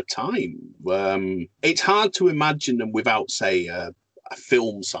of the time, it's hard to imagine them without, say, a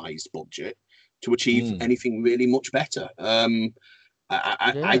film-sized budget to achieve anything really much better.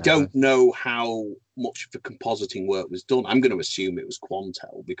 I don't know how much of the compositing work was done. I'm going to assume it was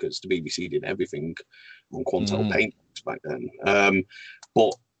Quantel because the BBC did everything on Quantel paint back then.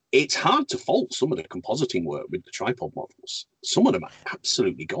 But it's hard to fault some of the compositing work with the tripod models. Some of them are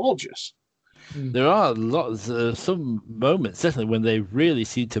absolutely gorgeous. There are some moments, definitely, when they really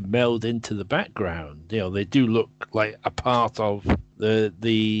seem to meld into the background. They do look like a part of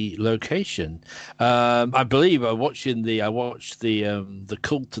the location. I believe I watched the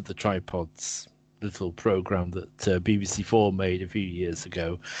Cult of the Tripods little program that BBC4 made a few years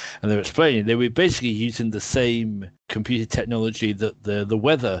ago, and they were explaining they were basically using the same computer technology that the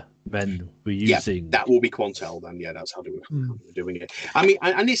weather men were using. Yeah, that will be Quantel then. Yeah, that's how they were doing it. I mean,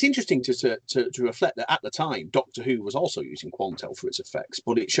 and it's interesting to reflect that at the time, Doctor Who was also using Quantel for its effects,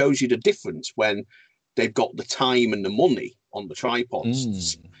 but it shows you the difference when they've got the time and the money on the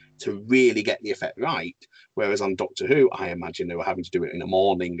tripods to really get the effect right. Whereas on Doctor Who, I imagine they were having to do it in the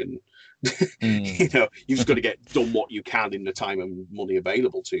morning and you've just got to get done what you can in the time and money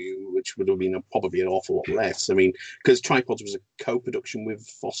available to you, which would have been probably an awful lot less. I mean, because Tripods was a co-production with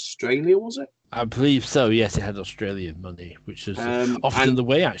Australia, was it? I believe so. Yes, it had Australian money, which is often the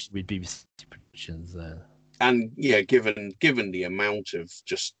way actually with BBC productions there. And yeah, given the amount of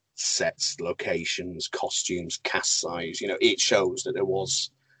just sets, locations, costumes, cast size, it shows that there was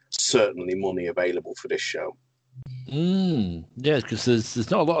certainly money available for this show. Yeah, because there's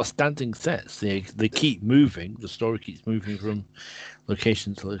not a lot of standing sets. They keep moving. The story keeps moving from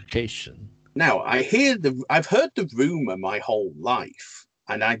location to location. Now, I've heard the rumor my whole life,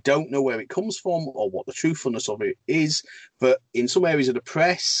 and I don't know where it comes from or what the truthfulness of it is, but in some areas of the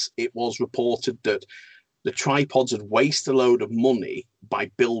press, it was reported that the tripods had wasted a load of money by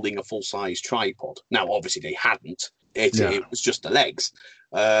building a full-size tripod. Now, obviously, they hadn't. It was just the legs.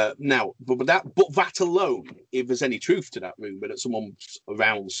 Now, but that alone, if there's any truth to that rumor that someone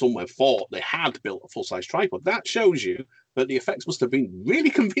around somewhere thought they had built a full-size tripod, that shows you that the effects must have been really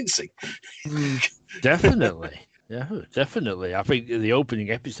convincing. Definitely. Yeah, definitely. I think the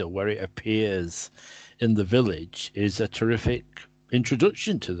opening episode where it appears in the village is a terrific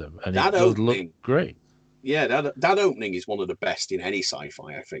introduction to them, and it does look great. Yeah, that opening is one of the best in any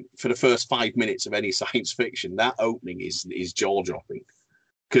sci-fi, I think. For the first 5 minutes of any science fiction, that opening is jaw-dropping.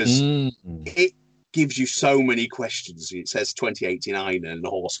 Because it gives you so many questions. It says 2089 and the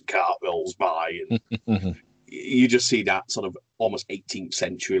horse and cart rolls by. And you just see that sort of almost 18th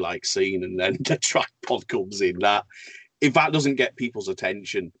century-like scene. And then the tripod comes in. That if that doesn't get people's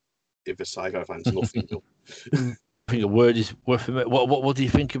attention, if a sci-fi fan's nothing will. I think a word is worth a minute. What do you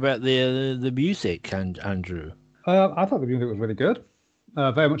think about the music, Andrew? I thought the music was really good.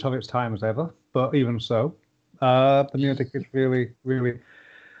 Very much of its time as ever, but even so, the music is really, really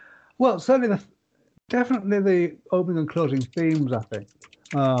well. Certainly, definitely the opening and closing themes, I think.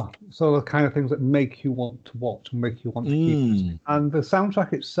 So the kind of things that make you want to watch and make you want to keep. And the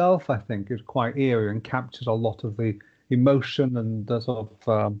soundtrack itself, I think, is quite eerie and captures a lot of the emotion and the sort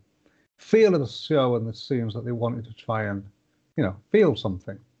of feel of the show and the scenes that they wanted to try and, feel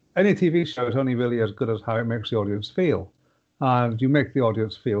something. Any TV show is only really as good as how it makes the audience feel. And you make the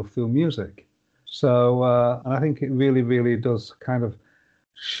audience feel through music. So, and I think it really, really does kind of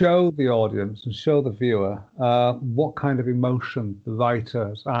show the audience and show the viewer what kind of emotion the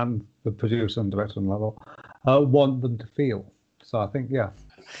writers and the producer and director and level want them to feel. So I think,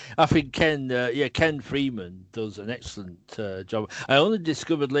 I think Ken Freeman does an excellent job. I only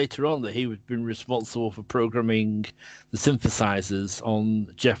discovered later on that he had been responsible for programming the synthesizers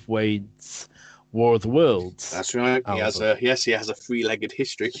on Jeff Wayne's War of the Worlds. That's right. He has a three-legged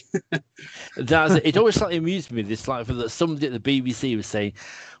history. It always slightly amused me. That somebody at the BBC was saying,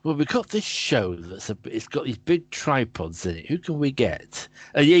 "Well, we've got this show it's got these big tripods in it. Who can we get?"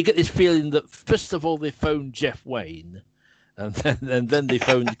 And you get this feeling that first of all they phoned Jeff Wayne. And then they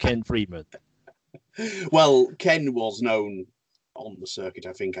phoned Ken Freeman. Well, Ken was known on the circuit,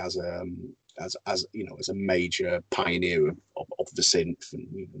 I think, as a major pioneer of the synth.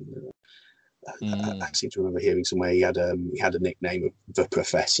 And I seem to remember hearing somewhere he had a nickname of the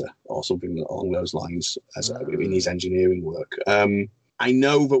Professor or something along those lines in his engineering work. I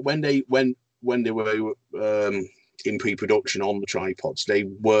know that when they were in pre-production on the tripods, they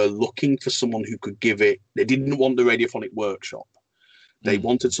were looking for someone who could give it. They didn't want the Radiophonic Workshop. They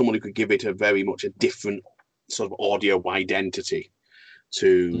wanted someone who could give it a very much a different sort of audio identity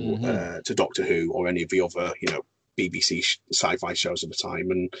to Doctor Who or any of the other, BBC sci-fi shows at the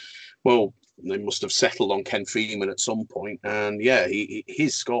time. And well, they must have settled on Ken Freeman at some point. And yeah,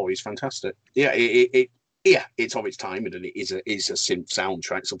 his score is fantastic. Yeah, it's of its time, and it is a synth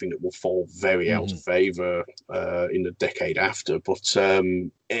soundtrack, something that will fall very out of favour in the decade after. But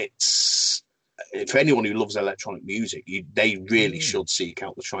it's for anyone who loves electronic music, they really should seek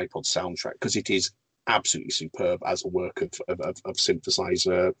out the Tripod soundtrack, because it is absolutely superb as a work of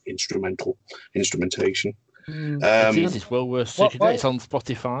synthesizer instrumentation. It's well worth checking out. It's on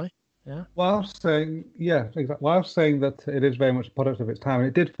Spotify. Yeah. Whilst saying that it is very much a product of its time,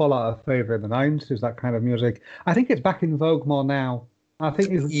 it did fall out of favour in the 90s, that kind of music. I think it's back in vogue more now. I think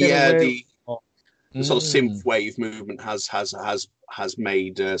it's the sort of synth wave movement has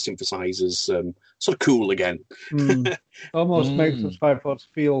made synthesizers sort of cool again. Almost makes the tripods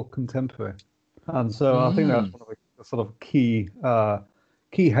feel contemporary, and so I think that's one of the sort of key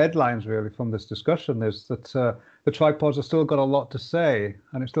headlines really from this discussion, is that the tripods have still got a lot to say,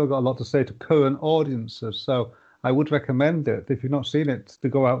 and it's still got a lot to say to current audiences. So I would recommend it, if you've not seen it, to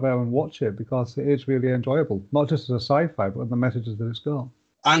go out there and watch it, because it is really enjoyable, not just as a sci-fi, but the messages that it's got.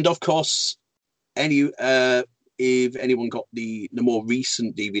 And of course, if anyone got the more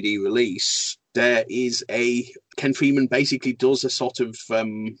recent DVD release, there is Ken Freeman basically does a sort of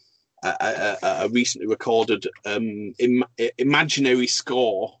a recently recorded imaginary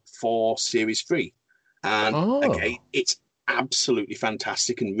score for Series 3. And again, it's absolutely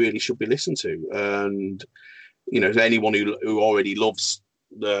fantastic and really should be listened to. And anyone who already loves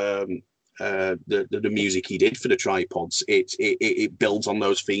the music he did for the tripods, it builds on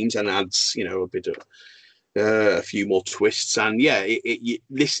those themes and adds a bit of a few more twists. And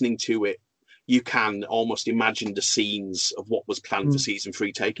listening to it, you can almost imagine the scenes of what was planned for season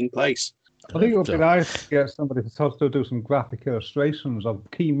 3 taking place. I think it would be nice to get somebody to do some graphic illustrations of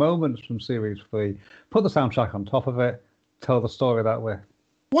key moments from Series 3, put the soundtrack on top of it, tell the story that way.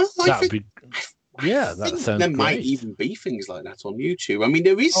 Well, that sounds there great. Might even be things like that on YouTube. I mean,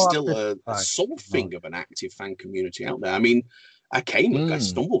 there is still something of an active fan community out there. I mean, I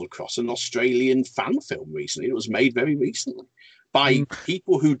stumbled across an Australian fan film recently. It was made very recently by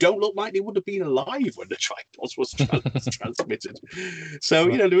people who don't look like they would have been alive when the Tripods was transmitted. So,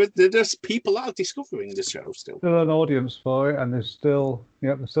 there's people out discovering the show still. Still an audience for it, and there's still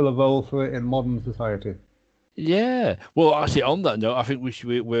a role for it in modern society. Yeah. Well, actually, on that note, I think we should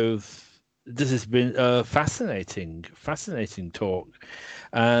this has been a fascinating talk.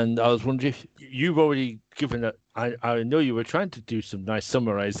 And I was wondering if you've already given it. I know you were trying to do some nice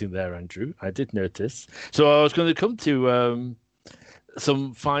summarizing there, Andrew. I did notice. So I was going to come to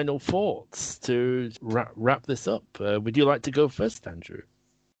some final thoughts to wrap this up. Would you like to go first, Andrew?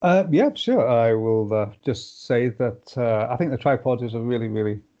 Yeah, sure. I will just say that I think the Tripod is a really,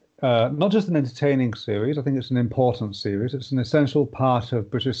 really not just an entertaining series. I think it's an important series. It's an essential part of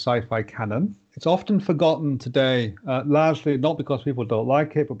British sci-fi canon. It's often forgotten today, largely not because people don't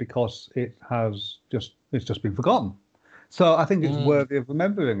like it, but because it's just been forgotten. So I think it's worthy of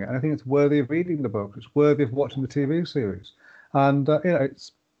remembering it, and I think it's worthy of reading the book. It's worthy of watching the TV series, and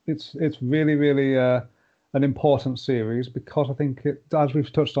it's really, really an important series, because I think as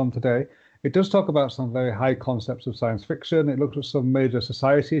we've touched on today, it does talk about some very high concepts of science fiction. It looks at some major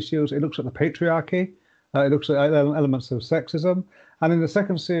society issues. It looks at the patriarchy. It looks at elements of sexism. And in the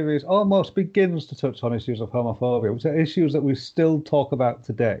second series, almost begins to touch on issues of homophobia, which are issues that we still talk about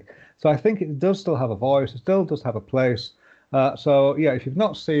today. So I think it does still have a voice. It still does have a place. If you've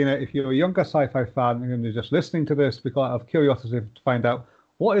not seen it, if you're a younger sci-fi fan and you're just listening to this because of curiosity to find out,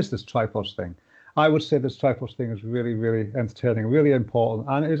 what is this Tripods thing? I would say this Tripods thing is really, really entertaining, really important,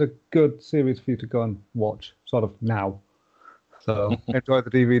 and it is a good series for you to go and watch sort of now. So enjoy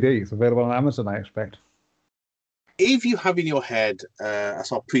the DVD. It's available on Amazon, I expect. If you have in your head a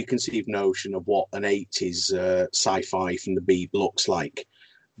sort of preconceived notion of what an 80s sci-fi from the Beeb looks like,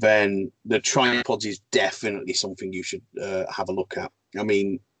 then the Tripods is definitely something you should have a look at. I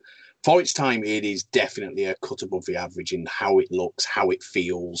mean, for its time, it is definitely a cut above the average in how it looks, how it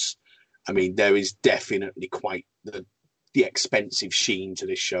feels. I mean, there is definitely quite the expensive sheen to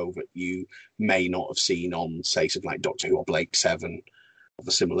this show that you may not have seen on, say, something like Doctor Who or Blake 7 of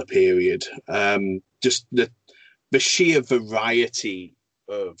a similar period. Just the sheer variety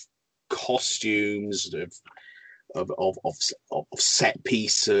of costumes, of set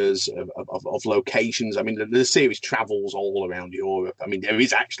pieces, of locations. I mean, the series travels all around Europe. I mean, there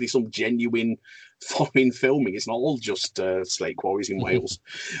is actually some genuine foreign filming. It's not all just slate quarries in Wales.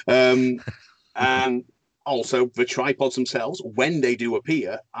 And also, the tripods themselves, when they do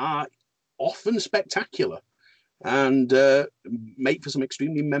appear, are often spectacular and make for some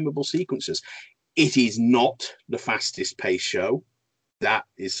extremely memorable sequences. It is not the fastest paced show. That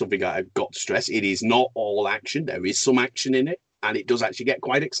is something I've got to stress. It is not all action. There is some action in it, and it does actually get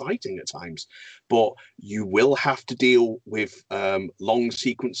quite exciting at times. But you will have to deal with long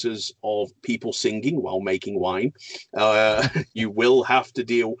sequences of people singing while making wine. You will have to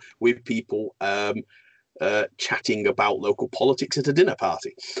deal with people chatting about local politics at a dinner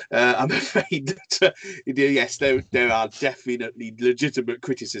party. I'm afraid that, yes, there are definitely legitimate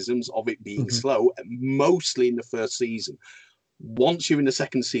criticisms of it being slow, mostly in the first season. Once you're in the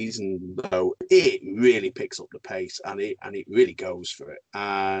second season, though, it really picks up the pace and it really goes for it.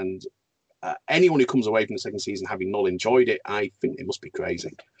 And anyone who comes away from the second season having not enjoyed it, I think they must be crazy.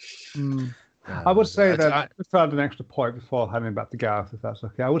 I would say that, just to add an extra point before handing back to Gareth, if that's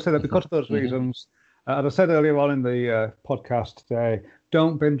okay, I would say that because of those reasons, as I said earlier on in the podcast today,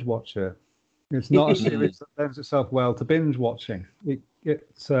 don't binge watch it. It's not a series that lends itself well to binge watching.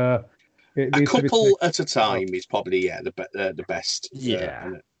 It's a couple at a time is probably the best.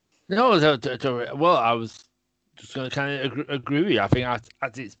 Yeah. No, well, I was just going to kind of agree with you. I think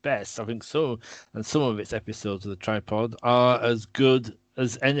at its best, I think so. And some of its episodes of the Tripod are as good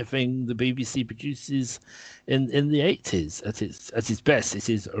as anything the BBC produces in the 80s. At its best, it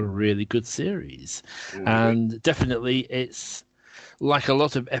is a really good series. And definitely it's like a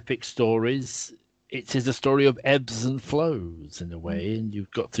lot of epic stories. It is a story of ebbs and flows in a way, and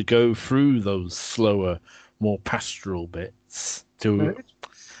you've got to go through those slower, more pastoral bits to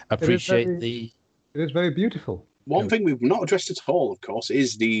appreciate It is very beautiful. One thing we've not addressed at all, of course,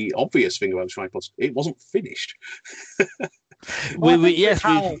 is the obvious thing about the Tripods. It wasn't finished. I think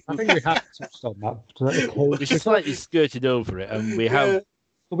we have touched on that. We slightly skirted over it, and we have.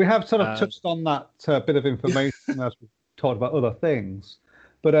 We have sort of touched on that bit of information as we talked about other things.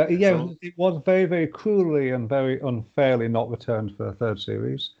 But it was very, very cruelly and very unfairly not returned for a third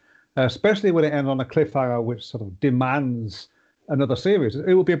series, especially when it ends on a cliffhanger which sort of demands another series.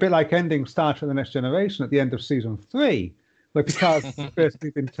 It would be a bit like ending Star Trek: The Next Generation at the end of season 3, where Picard's basically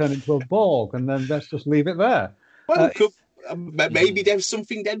been turned into a Borg, and then let's just leave it there. Well, maybe there's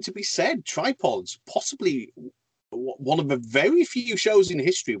something then to be said. Tripods, possibly one of the very few shows in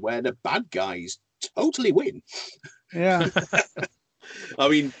history where the bad guys totally win. Yeah. I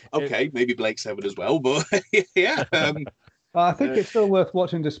mean, okay, maybe Blake Seven as well, but yeah. I think it's still worth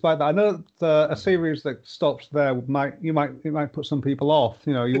watching despite that. I know that a series that stops there might put some people off.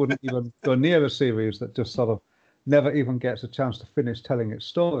 You know, you wouldn't even go near a series that just sort of never even gets a chance to finish telling its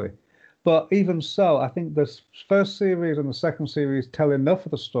story. But even so, I think the first series and the second series tell enough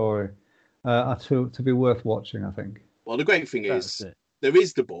of the story to be worth watching, I think. Well, the great thing is there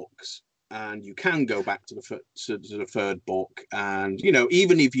is the books, and you can go back to the third book, and you know,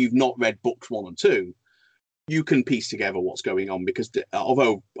 even if you've not read books 1 and 2, you can piece together what's going on, because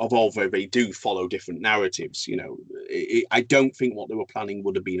although they do follow different narratives, you know, I don't think what they were planning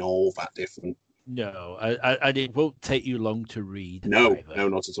would have been all that different. No, and it won't take you long to read. No,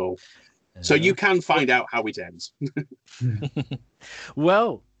 not at all. So you can find out how it ends.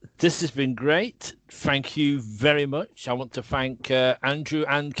 Well, this has been great. Thank you very much. I want to thank Andrew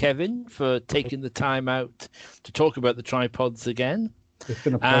and Kevin for taking the time out to talk about the Tripods again. It's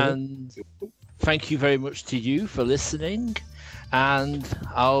been a pleasure. And thank you very much to you for listening. And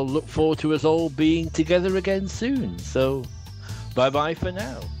I'll look forward to us all being together again soon. So bye-bye for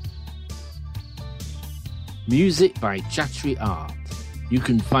now. Music by Chattery Art. You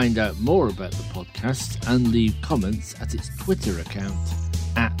can find out more about the podcast and leave comments at its Twitter account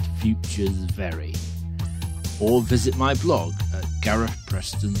 @FuturesVery, or visit my blog at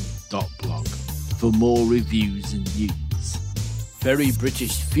garethpreston.blog for more reviews and news. Very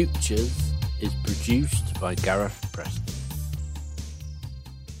British Futures is produced by Gareth Preston.